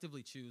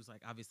selectively choose,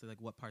 like, obviously, like,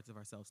 what parts of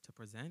ourselves to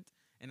present.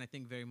 And I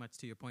think very much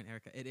to your point,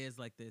 Erica, it is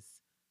like this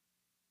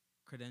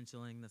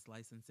credentialing, this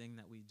licensing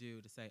that we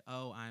do to say,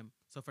 oh,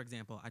 so for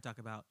example, I talk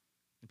about,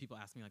 when people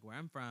ask me like where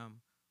I'm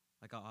from,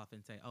 like I'll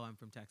often say, oh, I'm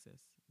from Texas.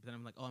 But then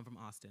I'm like, oh, I'm from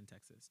Austin,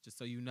 Texas. Just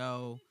so you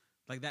know,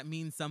 like that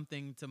means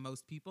something to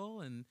most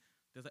people. And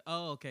they're like,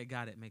 oh, okay,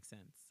 got it, makes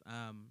sense.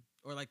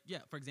 Or like, yeah,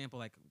 for example,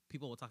 like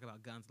people will talk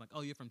about guns, like,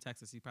 oh, you're from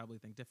Texas, you probably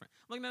think different.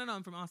 I'm like, no,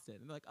 I'm from Austin.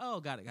 And they're like,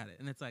 oh, got it.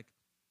 And it's like,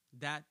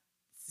 that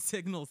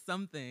signals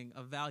something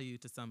of value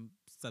to some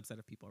subset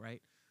of people,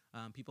 right?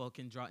 People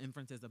can draw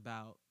inferences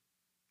about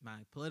my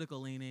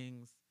political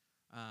leanings,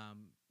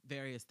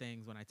 various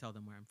things when I tell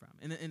them where I'm from.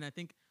 And I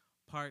think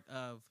part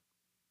of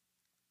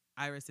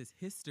Iris's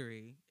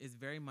history is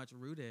very much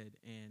rooted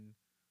in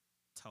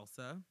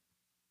Tulsa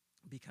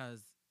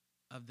because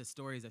of the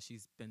stories that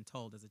she's been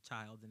told as a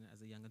child and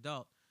as a young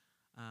adult.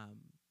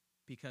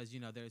 Because,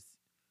 there's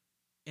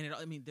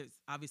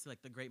obviously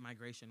like the Great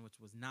Migration, which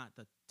was not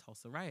the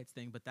Tulsa riots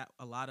thing, but that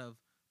a lot of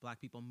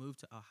Black people moved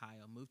to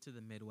Ohio, moved to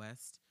the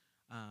Midwest,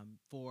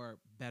 for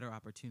better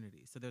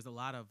opportunities. So there's a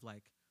lot of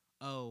like,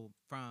 oh,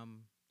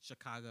 from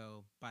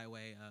Chicago by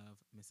way of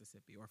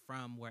Mississippi or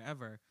from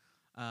wherever,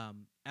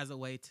 as a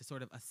way to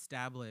sort of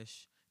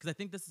establish, because I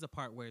think this is a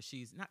part where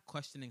she's not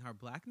questioning her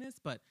Blackness,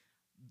 but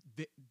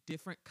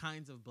different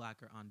kinds of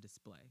Black are on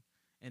display.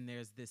 And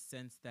there's this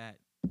sense that,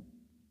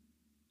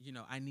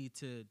 I need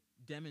to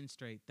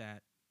demonstrate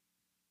that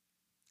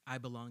I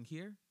belong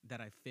here,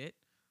 that I fit,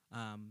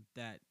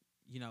 that,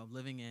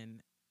 living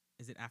in,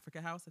 is it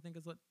Africa House, I think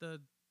is what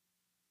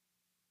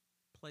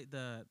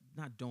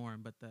not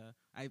dorm, but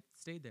I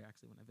stayed there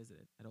actually when I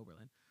visited at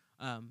Oberlin.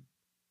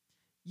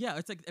 Yeah,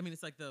 it's like, I mean,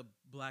 it's like the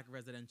black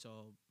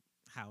residential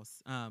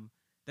house.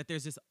 That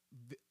there's just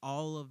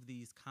all of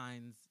these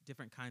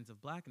different kinds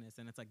of blackness,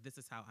 and it's like, this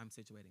is how I'm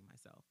situating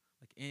myself.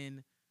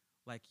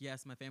 Like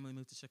yes, my family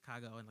moved to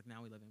Chicago, and like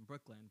now we live in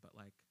Brooklyn, but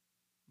like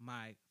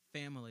my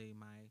family,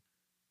 my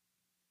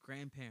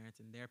grandparents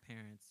and their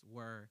parents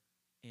were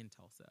in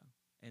Tulsa,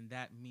 and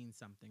that means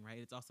something, right?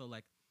 It's also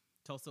like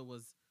Tulsa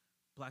was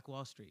Black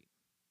Wall Street,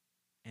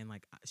 and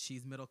like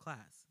she's middle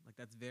class. Like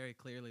that's very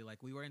clearly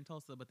like we were in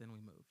Tulsa, but then we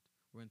moved.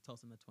 We're in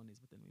Tulsa in the 20s,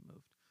 but then we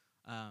moved.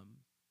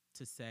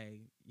 To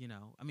say,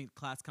 I mean,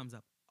 class comes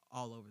up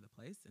all over the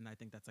place, and I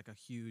think that's like a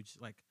huge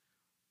like.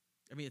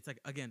 I mean, it's like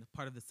again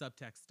part of the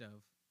subtext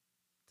of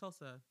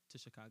Tulsa to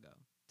Chicago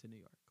to New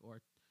York, or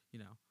you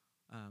know,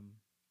 um,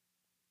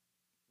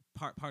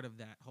 part of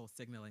that whole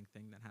signaling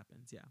thing that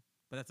happens. Yeah,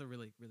 but that's a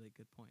really really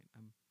good point.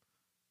 I'm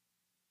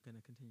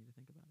gonna continue to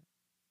think about it.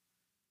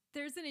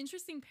 There's an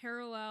interesting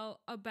parallel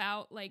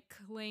about like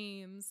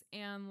claims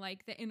and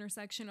like the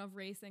intersection of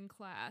race and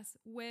class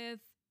with,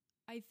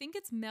 I think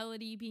it's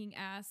Melody being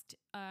asked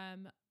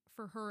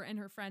for her and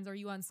her friends, are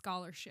you on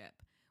scholarship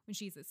when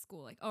she's at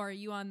school? Like, oh, are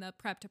you on the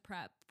prep to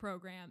prep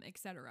program,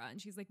 etc.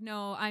 And she's like,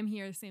 no, I'm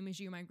here the same as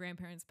you. My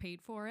grandparents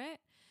paid for it.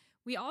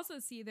 We also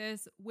see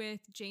this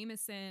with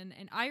Jameson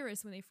and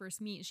Iris when they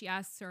first meet. She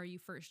asks her, are you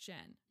first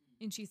gen?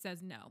 And she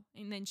says no.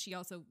 And then she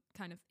also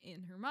kind of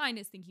in her mind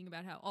is thinking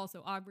about how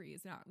also Aubrey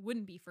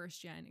wouldn't be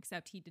first gen,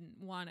 except he didn't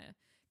want to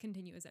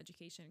continue his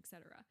education,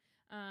 etc.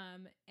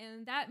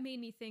 And that made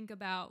me think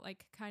about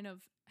like kind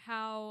of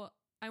how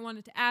I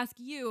wanted to ask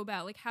you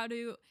about like how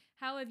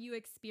have you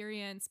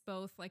experienced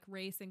both like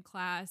race and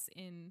class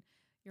in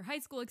your high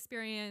school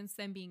experience,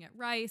 then being at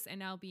Rice, and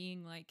now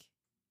being like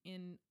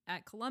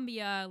at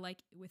Columbia,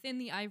 like within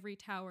the ivory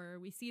tower.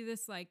 We see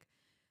this like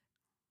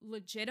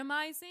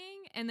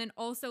legitimizing and then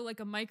also like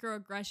a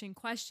microaggression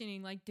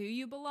questioning, like, do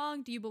you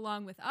belong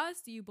with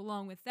us, do you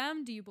belong with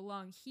them, do you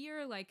belong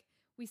here? Like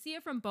we see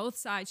it from both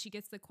sides. She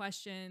gets the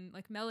question,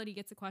 like Melody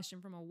gets a question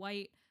from a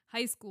white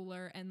high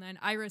schooler, and then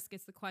Iris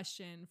gets the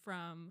question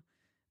from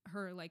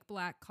her like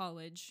black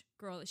college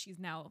girl that she's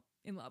now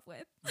in love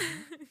with.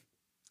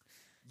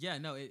 Yeah,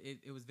 no,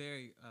 it was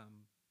very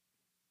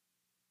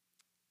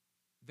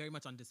very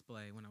much on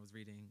display when I was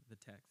reading the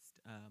text.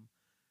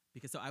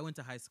 Because so I went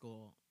to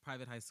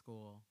private high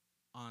school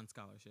on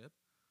scholarship.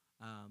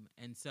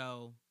 And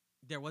so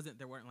there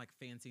weren't like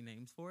fancy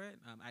names for it.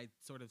 I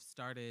sort of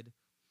started,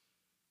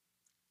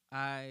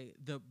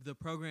 the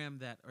program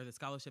or the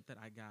scholarship that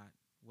I got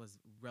was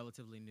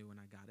relatively new when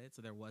I got it.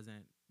 So there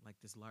wasn't like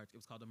this large, it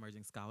was called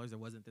Emerging Scholars. There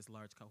wasn't this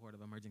large cohort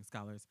of emerging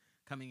scholars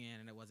coming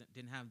in, and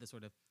didn't have the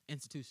sort of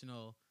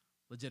institutional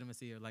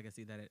legitimacy or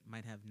legacy that it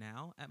might have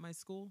now at my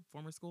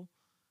former school.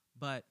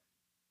 But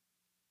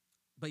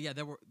yeah,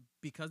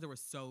 because there were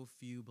so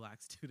few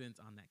black students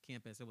on that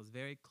campus, it was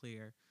very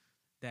clear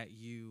that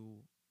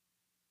you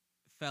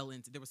fell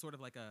into, there was sort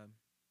of like a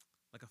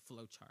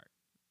flow chart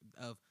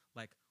of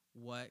like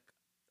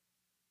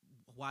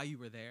why you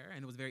were there,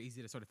 and it was very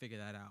easy to sort of figure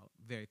that out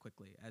very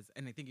quickly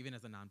and I think even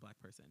as a non-black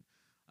person.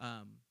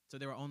 So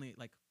there were only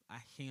like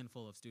a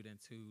handful of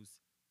students whose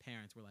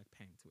parents were like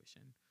paying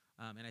tuition.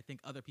 And I think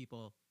other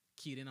people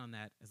keyed in on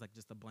that as like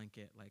just a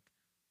blanket like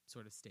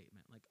sort of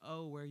statement, like,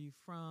 oh, where are you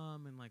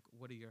from, and like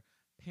what do your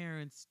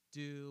parents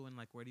do, and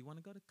like where do you want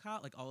to go to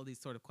college, like all of these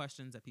sort of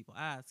questions that people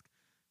ask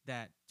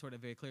that sort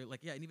of very clear,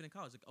 like, yeah. And even in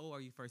college, like, oh, are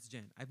you first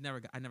gen? I never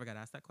got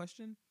asked that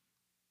question,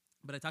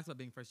 but I talked about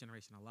being first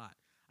generation a lot.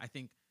 I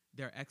think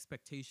there are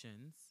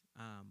expectations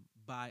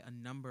by a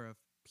number of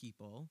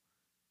people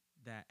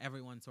that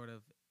everyone sort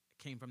of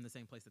came from the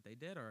same place that they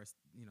did, or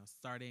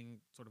starting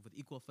sort of with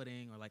equal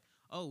footing, or like,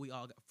 oh,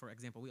 for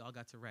example, we all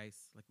got to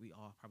Rice, like we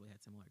all probably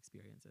had similar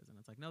experiences, and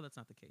it's like, no, that's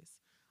not the case.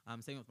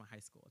 Same with my high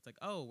school. It's like,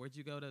 oh, where'd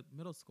you go to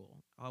middle school?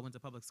 Oh, I went to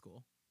public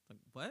school. It's like,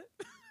 what?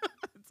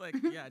 It's like,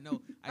 yeah,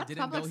 no, I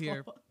didn't go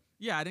here.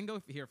 Yeah, I didn't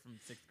go here from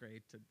 6th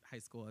grade to high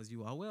school, as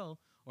you all will,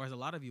 or as a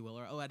lot of you will,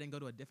 or, oh, I didn't go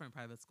to a different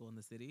private school in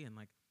the city, and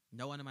like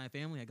no one in my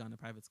family had gone to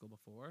private school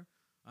before.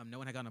 No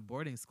one had gone to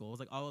boarding schools.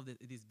 Like all of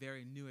these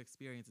very new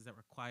experiences that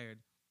required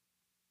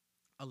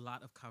a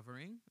lot of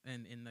covering,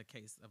 and in the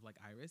case of like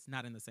Iris,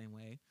 not in the same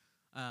way,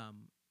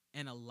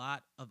 and a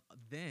lot of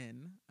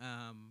then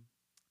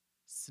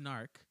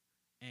snark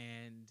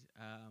and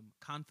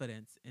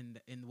confidence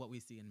in what we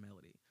see in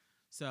Melody.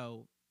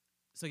 So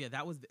yeah,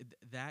 that was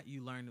that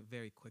you learn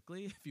very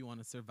quickly if you want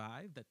to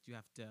survive, that you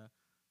have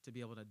to be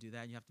able to do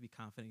that, and you have to be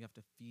confident, you have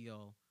to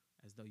feel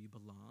as though you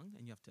belong,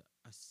 and you have to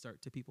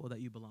assert to people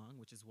that you belong,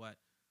 which is what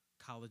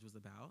college was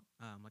about.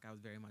 Like I was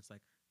very much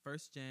like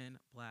first gen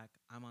black,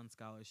 I'm on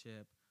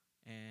scholarship,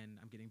 and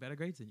I'm getting better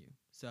grades than you.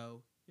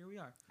 So here we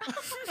are.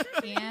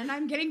 And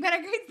I'm getting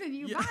better grades than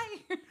you. Yeah.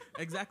 Bye.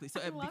 Exactly. So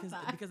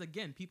because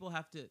again, people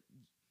have to,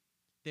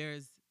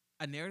 there's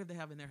a narrative they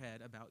have in their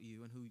head about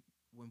you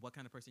and what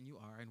kind of person you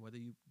are and whether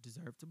you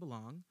deserve to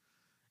belong.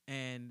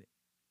 And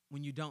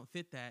when you don't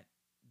fit that,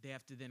 they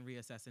have to then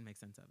reassess and make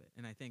sense of it.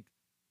 And I think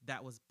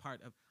that was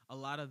part of a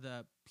lot of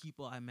the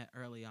people I met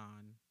early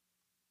on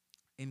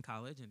in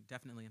college, and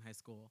definitely in high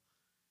school,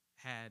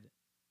 had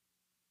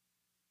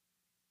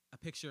a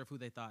picture of who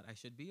they thought I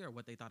should be or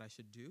what they thought I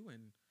should do,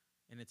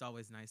 and it's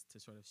always nice to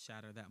sort of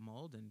shatter that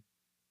mold and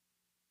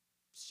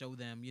show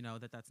them, you know,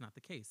 that that's not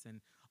the case,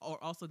 and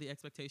or also the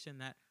expectation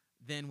that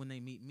then when they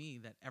meet me,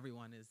 that every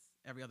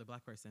other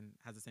Black person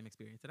has the same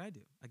experience that I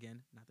do.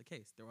 Again, not the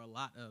case. There were a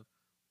lot of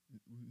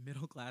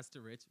middle class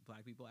to rich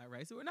Black people at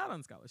Rice who were not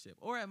on scholarship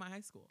or at my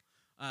high school.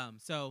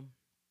 So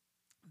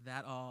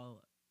that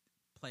all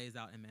plays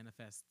out and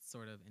manifests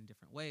sort of in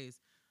different ways.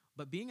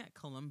 But being at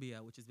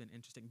Columbia, which has been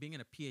interesting, being in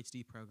a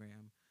PhD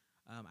program,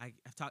 I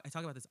talk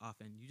about this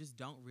often. You just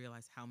don't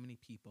realize how many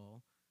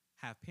people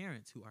have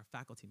parents who are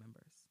faculty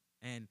members.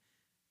 And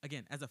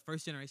again, as a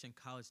first generation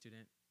college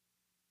student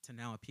to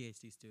now a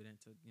PhD student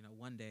to, you know,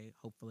 one day,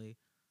 hopefully,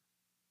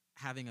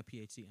 having a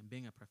PhD and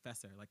being a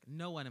professor, like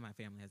no one in my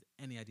family has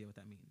any idea what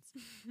that means.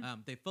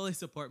 They fully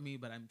support me,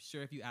 but I'm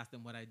sure if you ask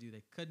them what I do,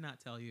 they could not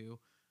tell you.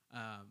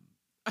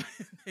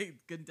 They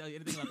couldn't tell you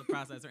anything about the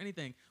process or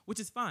anything, which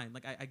is fine.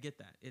 Like, I get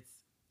that.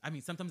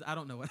 Sometimes I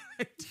don't know what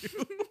I do.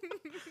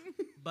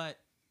 But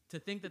to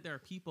think that there are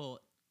people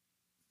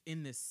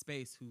in this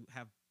space who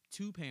have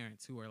two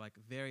parents who are like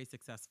very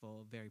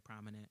successful, very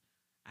prominent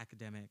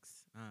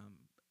academics,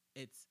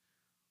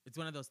 it's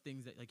one of those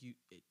things that like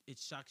it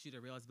shocks you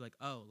to realize, like,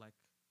 oh, like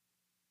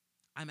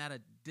I'm at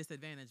a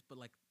disadvantage, but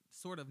like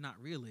sort of not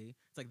really.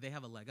 It's like they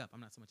have a leg up. I'm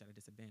not so much at a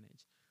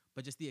disadvantage,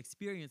 but just the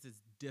experience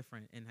is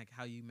different in like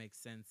how you make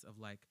sense of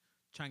like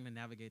trying to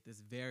navigate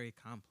this very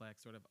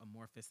complex sort of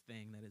amorphous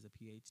thing that is a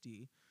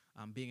PhD.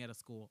 Being at a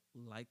school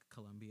like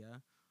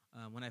Columbia,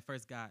 when I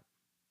first got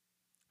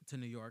to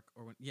New York,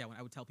 or when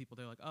I would tell people,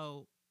 they're like,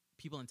 oh,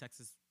 people in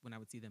Texas, when I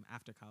would see them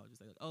after college,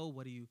 they're like, oh,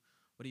 what are you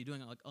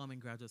doing? I'm like, oh, I'm in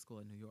graduate school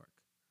in New York.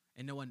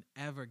 And no one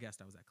ever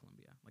guessed I was at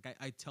Columbia. Like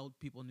I told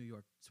people in New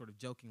York sort of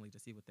jokingly to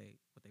see what they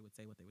would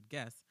say, what they would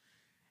guess.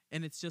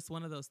 And it's just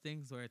one of those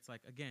things where it's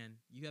like, again,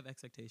 you have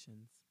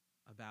expectations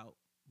about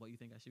what you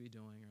think I should be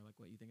doing, or like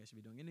what you think I should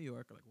be doing in New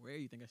York, or like where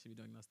you think I should be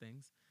doing those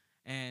things.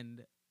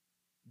 And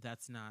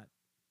that's not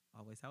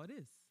always how it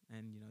is.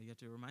 And, you know, you have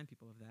to remind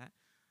people of that.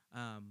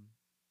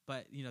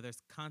 But, you know,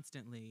 there's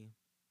constantly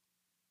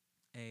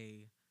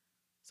a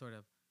sort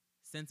of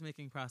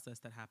sense-making process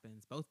that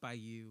happens both by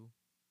you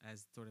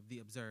as sort of the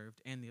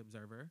observed and the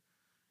observer.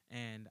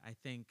 And I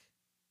think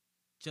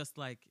just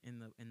like in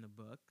the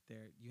book,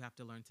 there you have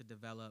to learn to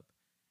develop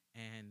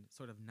and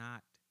sort of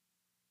not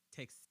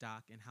take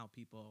stock in how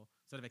people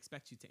sort of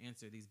expect you to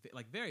answer these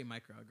like very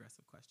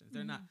microaggressive questions.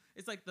 They're not,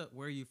 it's like the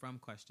where are you from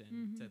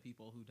question to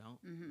people who don't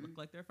look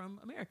like they're from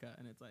America.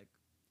 And it's like,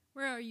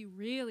 where are you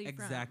really from?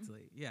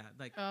 Exactly. Yeah.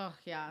 Like, oh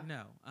yeah.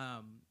 No.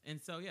 And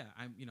so, yeah,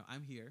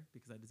 I'm here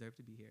because I deserve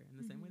to be here in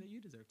the same way that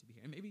you deserve to be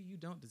here. And maybe you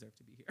don't deserve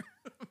to be here,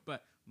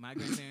 but my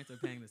grandparents are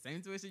paying the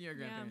same tuition your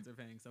grandparents are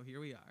paying. So here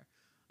we are.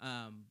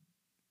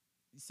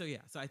 So yeah,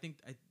 so I think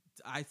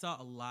I saw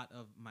a lot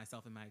of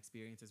myself and my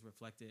experiences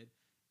reflected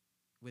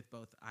with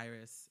both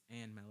Iris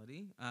and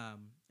Melody,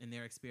 and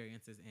their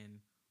experiences in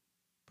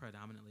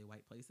predominantly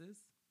white places.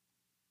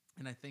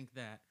 And I think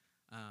that,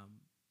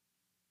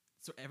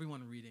 so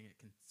everyone reading it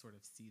can sort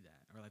of see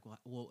that, or like,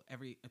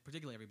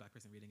 particularly every Black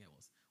person reading it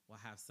will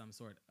have some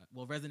sort,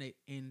 will resonate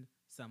in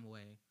some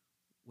way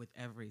with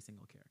every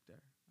single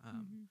character,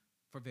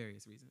 for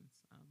various reasons.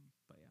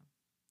 But yeah.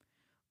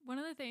 One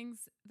of the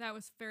things that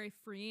was very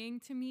freeing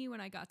to me when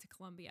I got to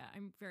Columbia,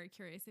 I'm very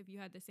curious if you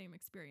had the same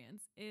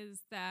experience, is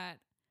that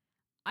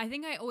I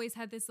think I always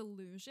had this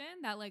illusion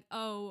that like,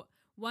 oh,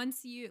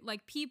 once you,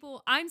 like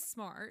people, I'm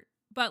smart,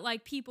 but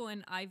like people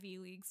in Ivy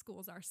League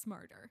schools are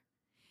smarter.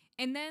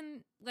 And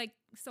then like,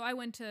 so I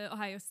went to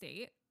Ohio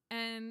State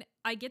and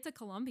I get to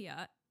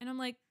Columbia and I'm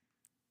like,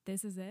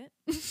 this is it.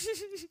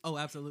 Oh,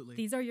 absolutely.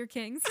 These are your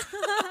kings.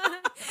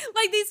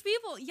 Like these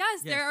people,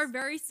 yes, they are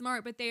very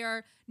smart, but they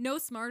are no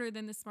smarter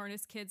than the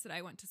smartest kids that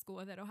I went to school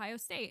with at Ohio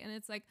State. And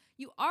it's like,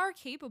 you are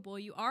capable,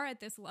 you are at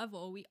this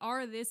level, we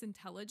are this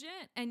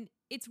intelligent. And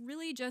it's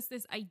really just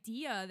this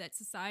idea that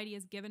society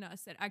has given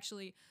us that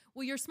actually,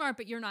 well, you're smart,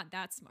 but you're not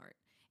that smart.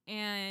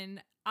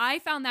 And I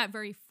found that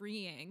very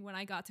freeing when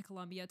I got to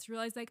Columbia to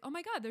realize like, oh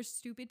my God, there's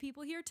stupid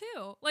people here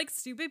too. Like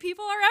stupid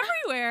people are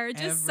everywhere.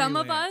 Just some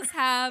of us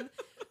have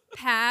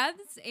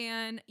paths,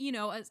 and, you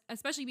know,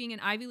 especially being in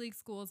Ivy League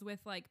schools with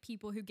like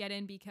people who get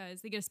in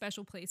because they get a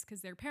special place because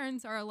their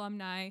parents are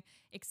alumni,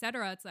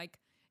 etc. It's like,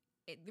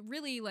 it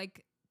really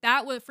like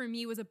that was, for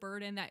me, was a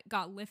burden that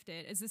got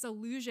lifted, is this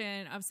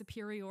illusion of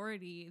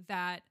superiority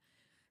that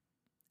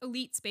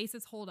elite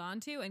spaces hold on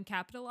to and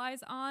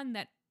capitalize on,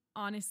 that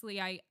honestly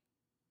I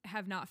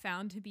have not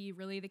found to be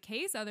really the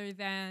case, other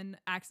than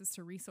access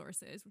to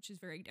resources, which is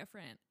very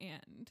different,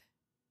 and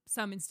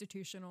some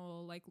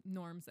institutional like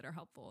norms that are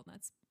helpful. And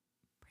that's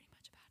pretty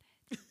much about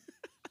it.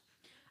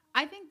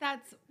 I think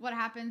that's what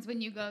happens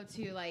when you go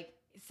to like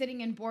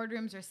sitting in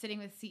boardrooms or sitting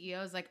with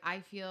CEOs. Like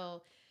I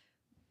feel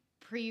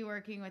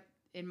pre-working with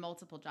in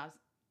multiple jobs.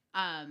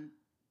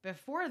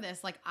 Before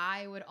this, like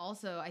I would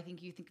also, I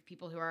think you think of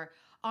people who are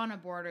on a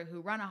board or who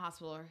run a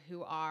hospital or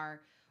who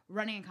are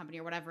running a company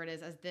or whatever it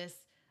is as this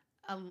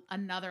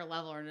another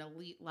level or an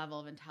elite level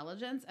of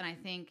intelligence. And I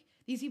think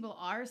these people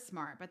are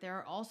smart, but there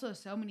are also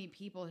so many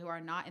people who are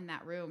not in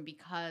that room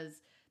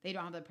because they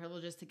don't have the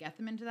privileges to get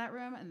them into that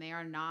room, and they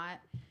are not,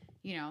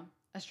 you know,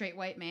 a straight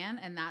white man,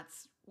 and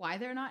that's why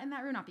they're not in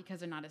that room, not because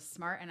they're not as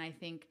smart. And I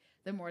think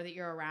the more that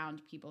you're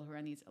around people who are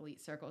in these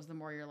elite circles, the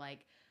more you're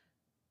like,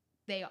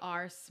 they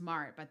are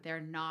smart, but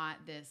they're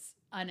not this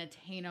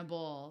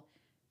unattainable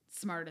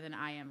smarter than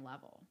I am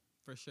level.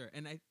 For sure.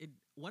 And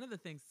one of the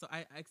things, so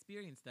I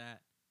experienced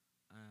that.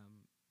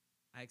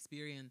 I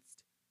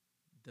experienced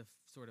the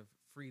sort of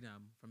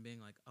freedom from being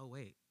like, oh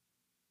wait,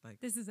 like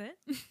This is it?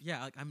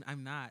 yeah, like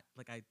I'm not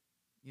like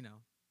you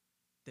know,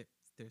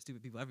 there's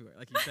stupid people everywhere,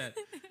 like you said.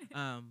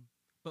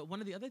 But one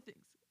of the other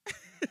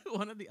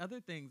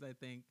things I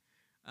think,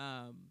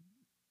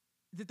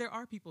 that there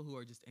are people who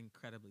are just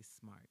incredibly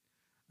smart.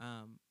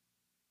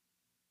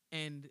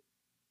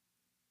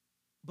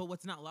 But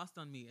what's not lost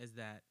on me is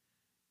that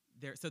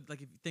so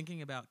like if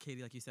thinking about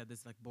Katie, like you said,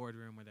 this like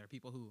boardroom where there are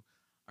people who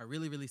are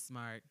really, really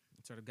smart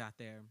and sort of got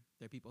there.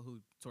 There are people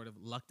who sort of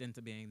lucked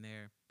into being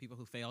there, people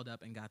who failed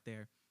up and got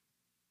there.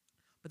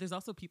 But there's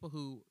also people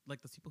who,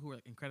 like those people who are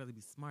like incredibly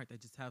smart that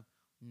just have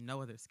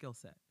no other skill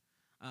set.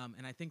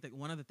 And I think that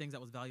one of the things that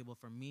was valuable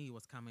for me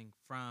was coming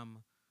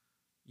from,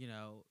 you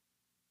know,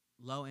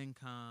 low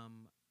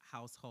income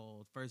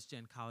household, first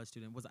gen college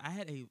student, was I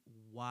had a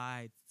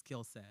wide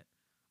skill set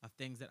of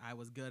things that I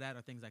was good at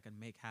or things I could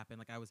make happen.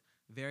 Like I was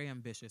very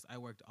ambitious. I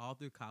worked all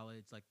through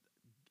college, like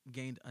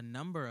gained a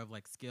number of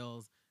like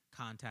skills,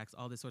 contacts,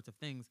 all these sorts of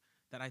things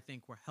that I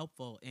think were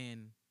helpful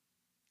in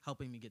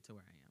helping me get to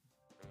where I am.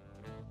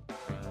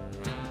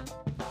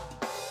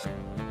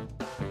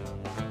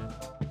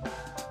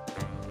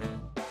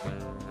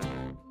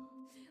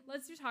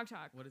 Let's do Talk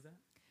Talk. What is that?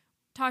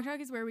 Talk Talk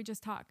is where we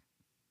just talk.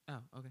 Oh,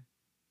 okay.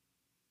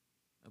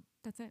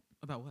 That's it.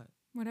 About what?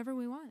 Whatever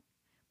we want.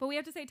 But we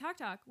have to say Talk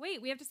Talk.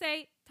 Wait, we have to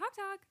say Talk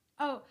Talk.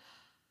 Oh,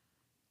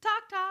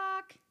 talk,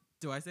 talk.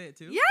 Do I say it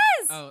too?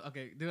 Yes! Oh,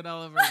 okay. Do it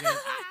all over again.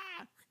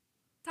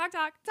 Talk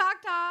Talk.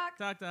 Talk, talk.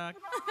 Talk, talk.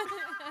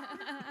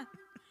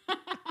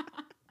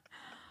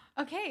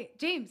 Okay,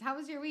 James, how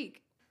was your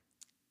week?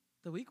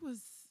 The week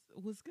was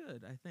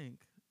good, I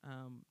think.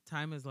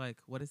 Time is like,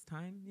 what is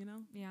time, you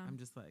know? Yeah. I'm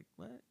just like,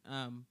 what?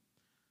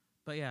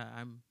 But yeah,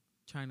 I'm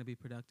trying to be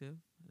productive.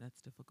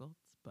 That's difficult,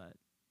 but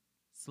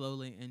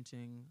slowly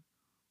inching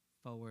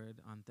forward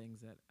on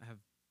things that have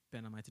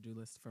been on my to-do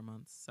list for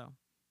months. So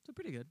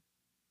pretty good.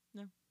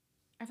 Yeah.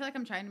 I feel like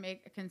I'm trying to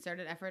make a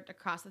concerted effort to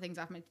cross the things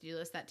off my to-do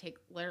list that take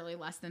literally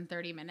less than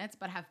 30 minutes,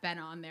 but have been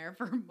on there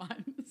for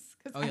months.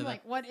 Because I'm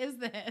like, what is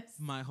this?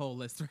 My whole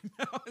list right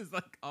now is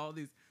like all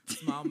these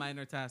small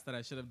minor tasks that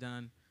I should have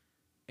done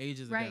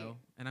ages ago.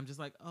 And I'm just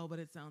like, oh, but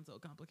it sounds so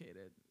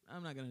complicated.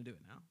 I'm not going to do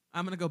it now.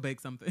 I'm going to go bake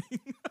something.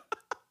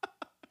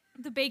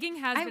 The baking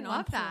has been on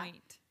love that.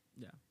 point.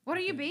 Yeah. What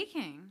are you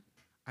baking?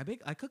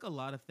 I cook a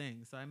lot of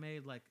things. So I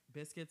made like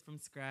biscuits from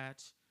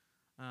scratch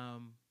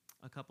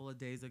a couple of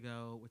days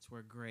ago, which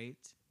were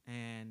great.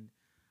 And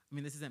I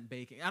mean, this isn't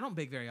baking. I don't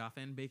bake very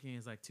often. Baking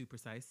is like too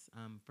precise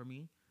for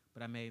me.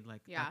 But I made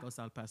like tacos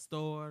al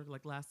pastor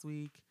like last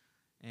week.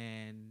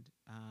 And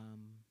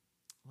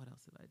what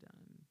else have I done?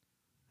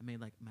 I made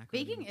like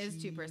macaroni Baking and is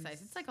cheese. too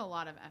precise. It's like a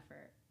lot of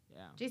effort.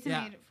 Yeah. Jason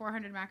made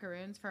 400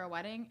 macaroons for a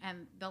wedding,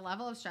 and the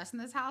level of stress in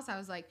this house, I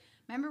was like,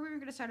 remember we were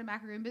going to start a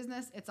macaroon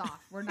business? It's off.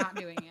 We're not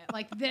doing it.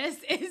 Like, this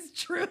is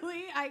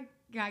truly, I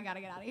got to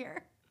get out of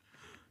here.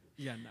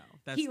 Yeah, no.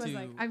 That's he was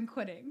like, I'm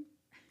quitting.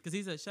 Because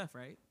he's a chef,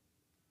 right?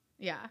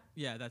 Yeah.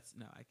 Yeah, that's,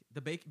 no.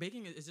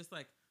 Baking is just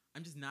like,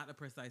 I'm just not a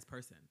precise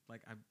person.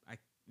 Like,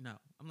 no.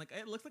 I'm like,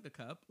 it looks like a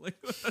cup. Like,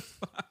 that's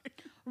fine.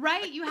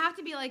 Right? You have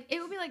to be like, it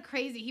would be like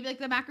crazy. He'd be like,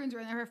 the macaroons were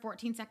in there for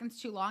 14 seconds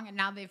too long, and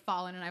now they've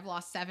fallen, and I've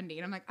lost 70.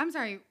 And I'm like, I'm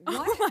sorry, what?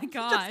 Oh my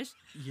gosh.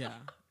 Yeah.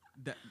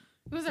 It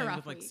was a rough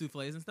with, like, week.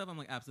 souffles and stuff. I'm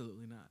like,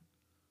 absolutely not.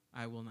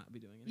 I will not be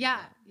doing it. Yeah.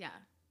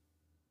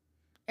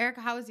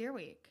 Erica, how was your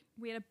week?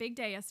 We had a big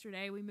day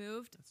yesterday. We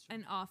moved That's true.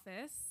 an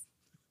office.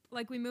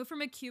 Like, we moved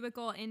from a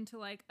cubicle into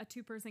like a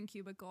 2-person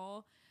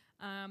cubicle.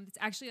 It's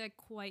actually like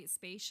quite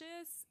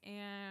spacious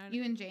and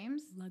You and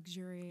James?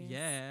 luxurious.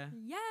 Yeah.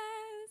 Yes.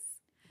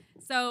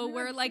 So Oh,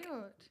 we're like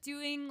cute.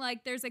 doing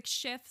like, there's like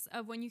shifts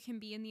of when you can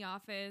be in the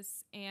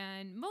office,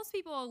 and most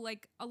people,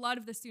 like a lot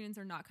of the students,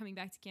 are not coming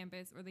back to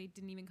campus, or they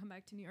didn't even come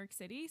back to New York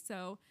City.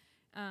 So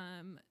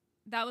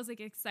that was like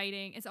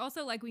exciting. It's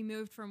also like we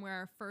moved from where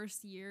our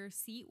first year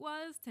seat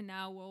was to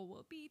now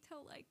we'll be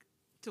till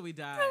Till we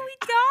die.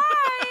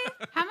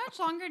 die. How much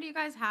longer do you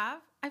guys have?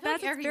 I feel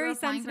That's like a Erica, very you're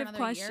applying for sensitive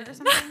another year or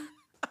question. something.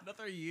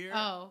 Another year.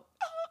 Oh.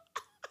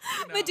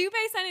 No. Madupe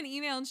sent an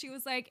email and she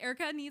was like,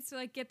 Erica needs to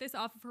like get this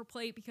off of her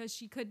plate because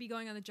she could be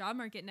going on the job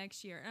market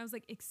next year. And I was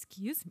like,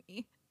 excuse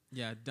me.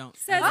 Yeah, don't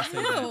Says ever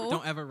say that. who?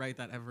 Don't ever write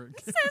that ever again.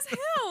 Says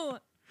who?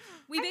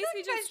 We I feel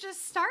basically like you guys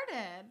just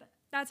started.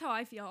 that's how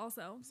I feel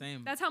also.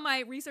 Same. That's how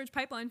my research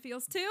pipeline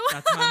feels too.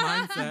 That's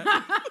my mindset.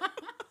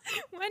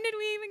 When did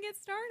we even get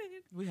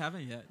started? We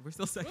haven't yet. We're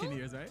still second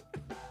years, right?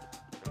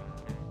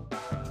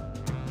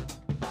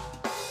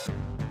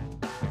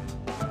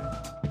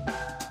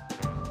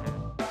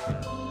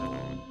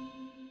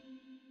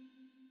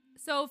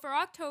 So for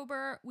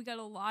October, we got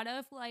a lot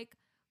of like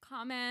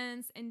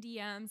comments and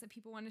DMs that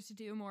people wanted to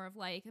do more of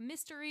like a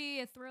mystery,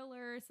 a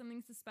thriller,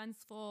 something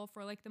suspenseful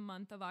for like the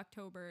month of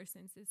October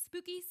since it's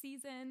spooky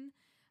season.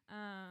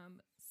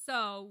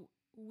 So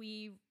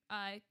we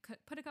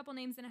put a couple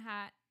names in a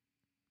hat,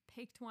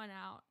 picked one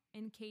out.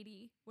 And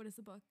Katie, what is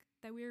the book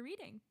that we are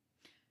reading?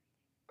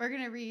 We're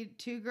going to read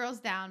Two Girls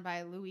Down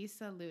by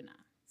Luisa Luna.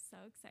 So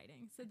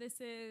exciting. So this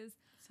is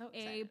So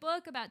a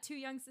book about two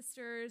young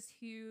sisters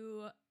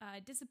who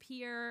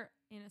disappear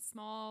in a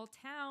small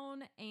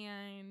town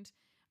and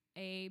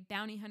a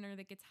bounty hunter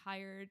that gets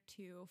hired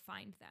to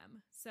find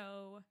them.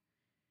 So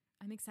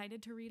I'm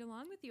excited to read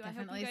along with you.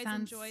 Definitely I hope you guys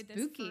sounds enjoyed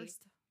spooky.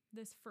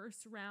 this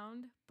first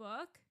round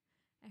book.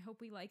 I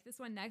hope we like this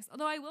one next.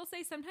 Although I will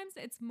say sometimes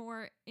it's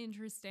more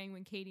interesting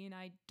when Katie and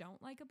I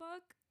don't like a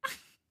book.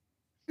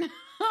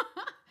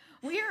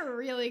 We are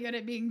really good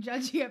at being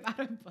judgy about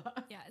a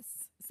book. Yes.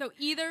 So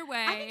either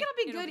way, I think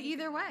it'll be good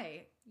either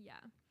way. Yeah.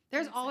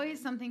 There's I'm always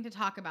excited. something to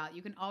talk about.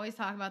 You can always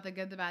talk about the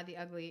good, the bad, the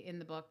ugly in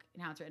the book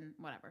and how it's written,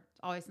 whatever.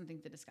 It's always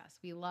something to discuss.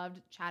 We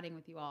loved chatting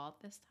with you all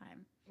this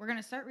time. We're going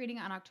to start reading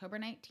on October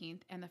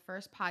 19th, and the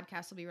first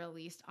podcast will be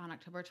released on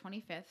October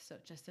 25th, so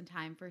just in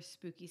time for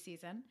spooky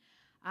season.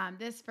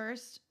 This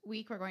first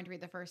week, we're going to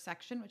read the first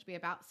section, which will be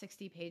about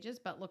 60 pages,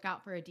 but look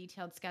out for a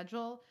detailed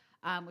schedule,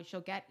 which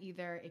you'll get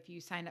either if you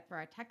sign up for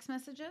our text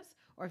messages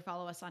or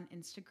follow us on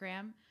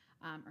Instagram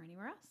or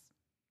anywhere else.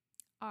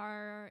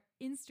 Our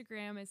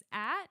Instagram is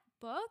at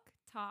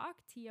booktalk,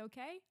 TOK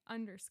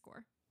 _.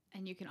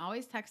 And you can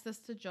always text us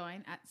to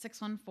join at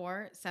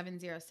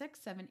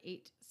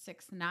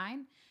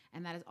 614-706-7869.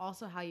 And that is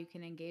also how you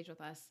can engage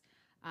with us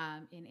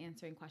in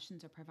answering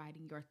questions or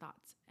providing your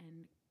thoughts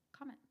and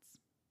comments.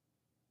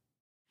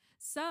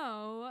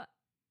 So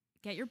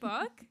get your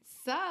book.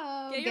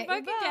 Get Get your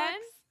book again.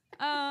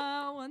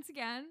 books. Once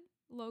again,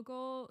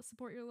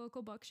 support your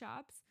local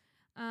bookshops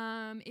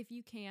if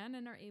you can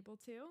and are able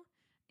to.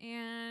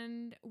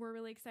 And we're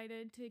really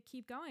excited to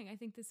keep going. I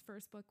think this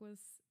first book was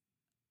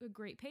a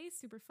great pace,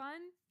 super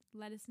fun.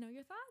 Let us know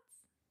your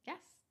thoughts. Yes.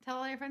 Tell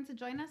all your friends to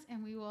join us,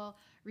 and we will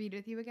read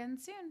with you again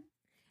soon.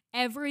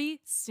 Every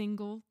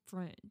single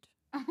friend.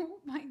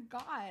 Oh my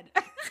God.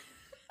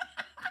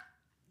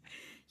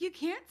 You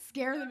can't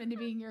scare them into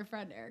being your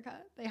friend,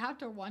 Erica. They have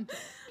to want it.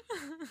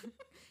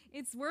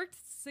 It's worked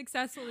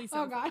successfully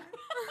so Oh God. far.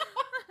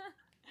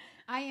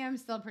 I am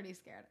still pretty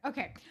scared.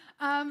 Okay.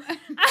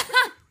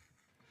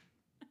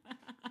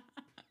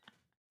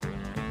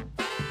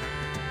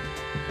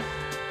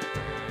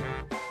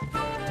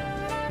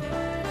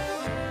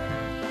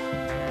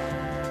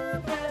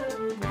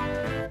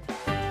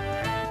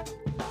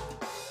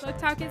 Book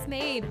Talk is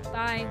made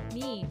by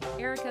me,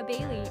 Erica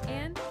Bailey,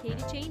 and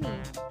Katie Cheney,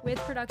 with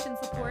production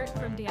support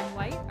from Dan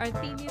White. Our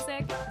theme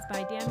music is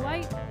by Dan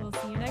White. We'll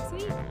see you next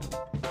week.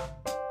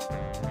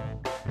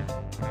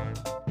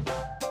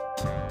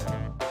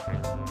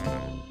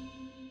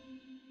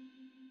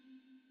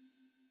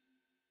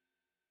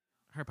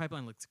 Her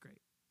pipeline looks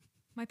great.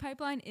 My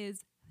pipeline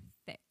is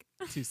thick.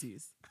 2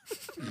 C's.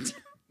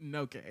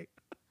 No K.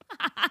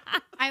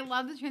 I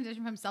love the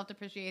transition from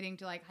self-depreciating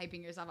to like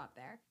hyping yourself up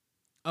there.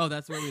 Oh,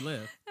 that's where we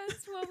live.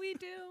 That's what we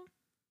do.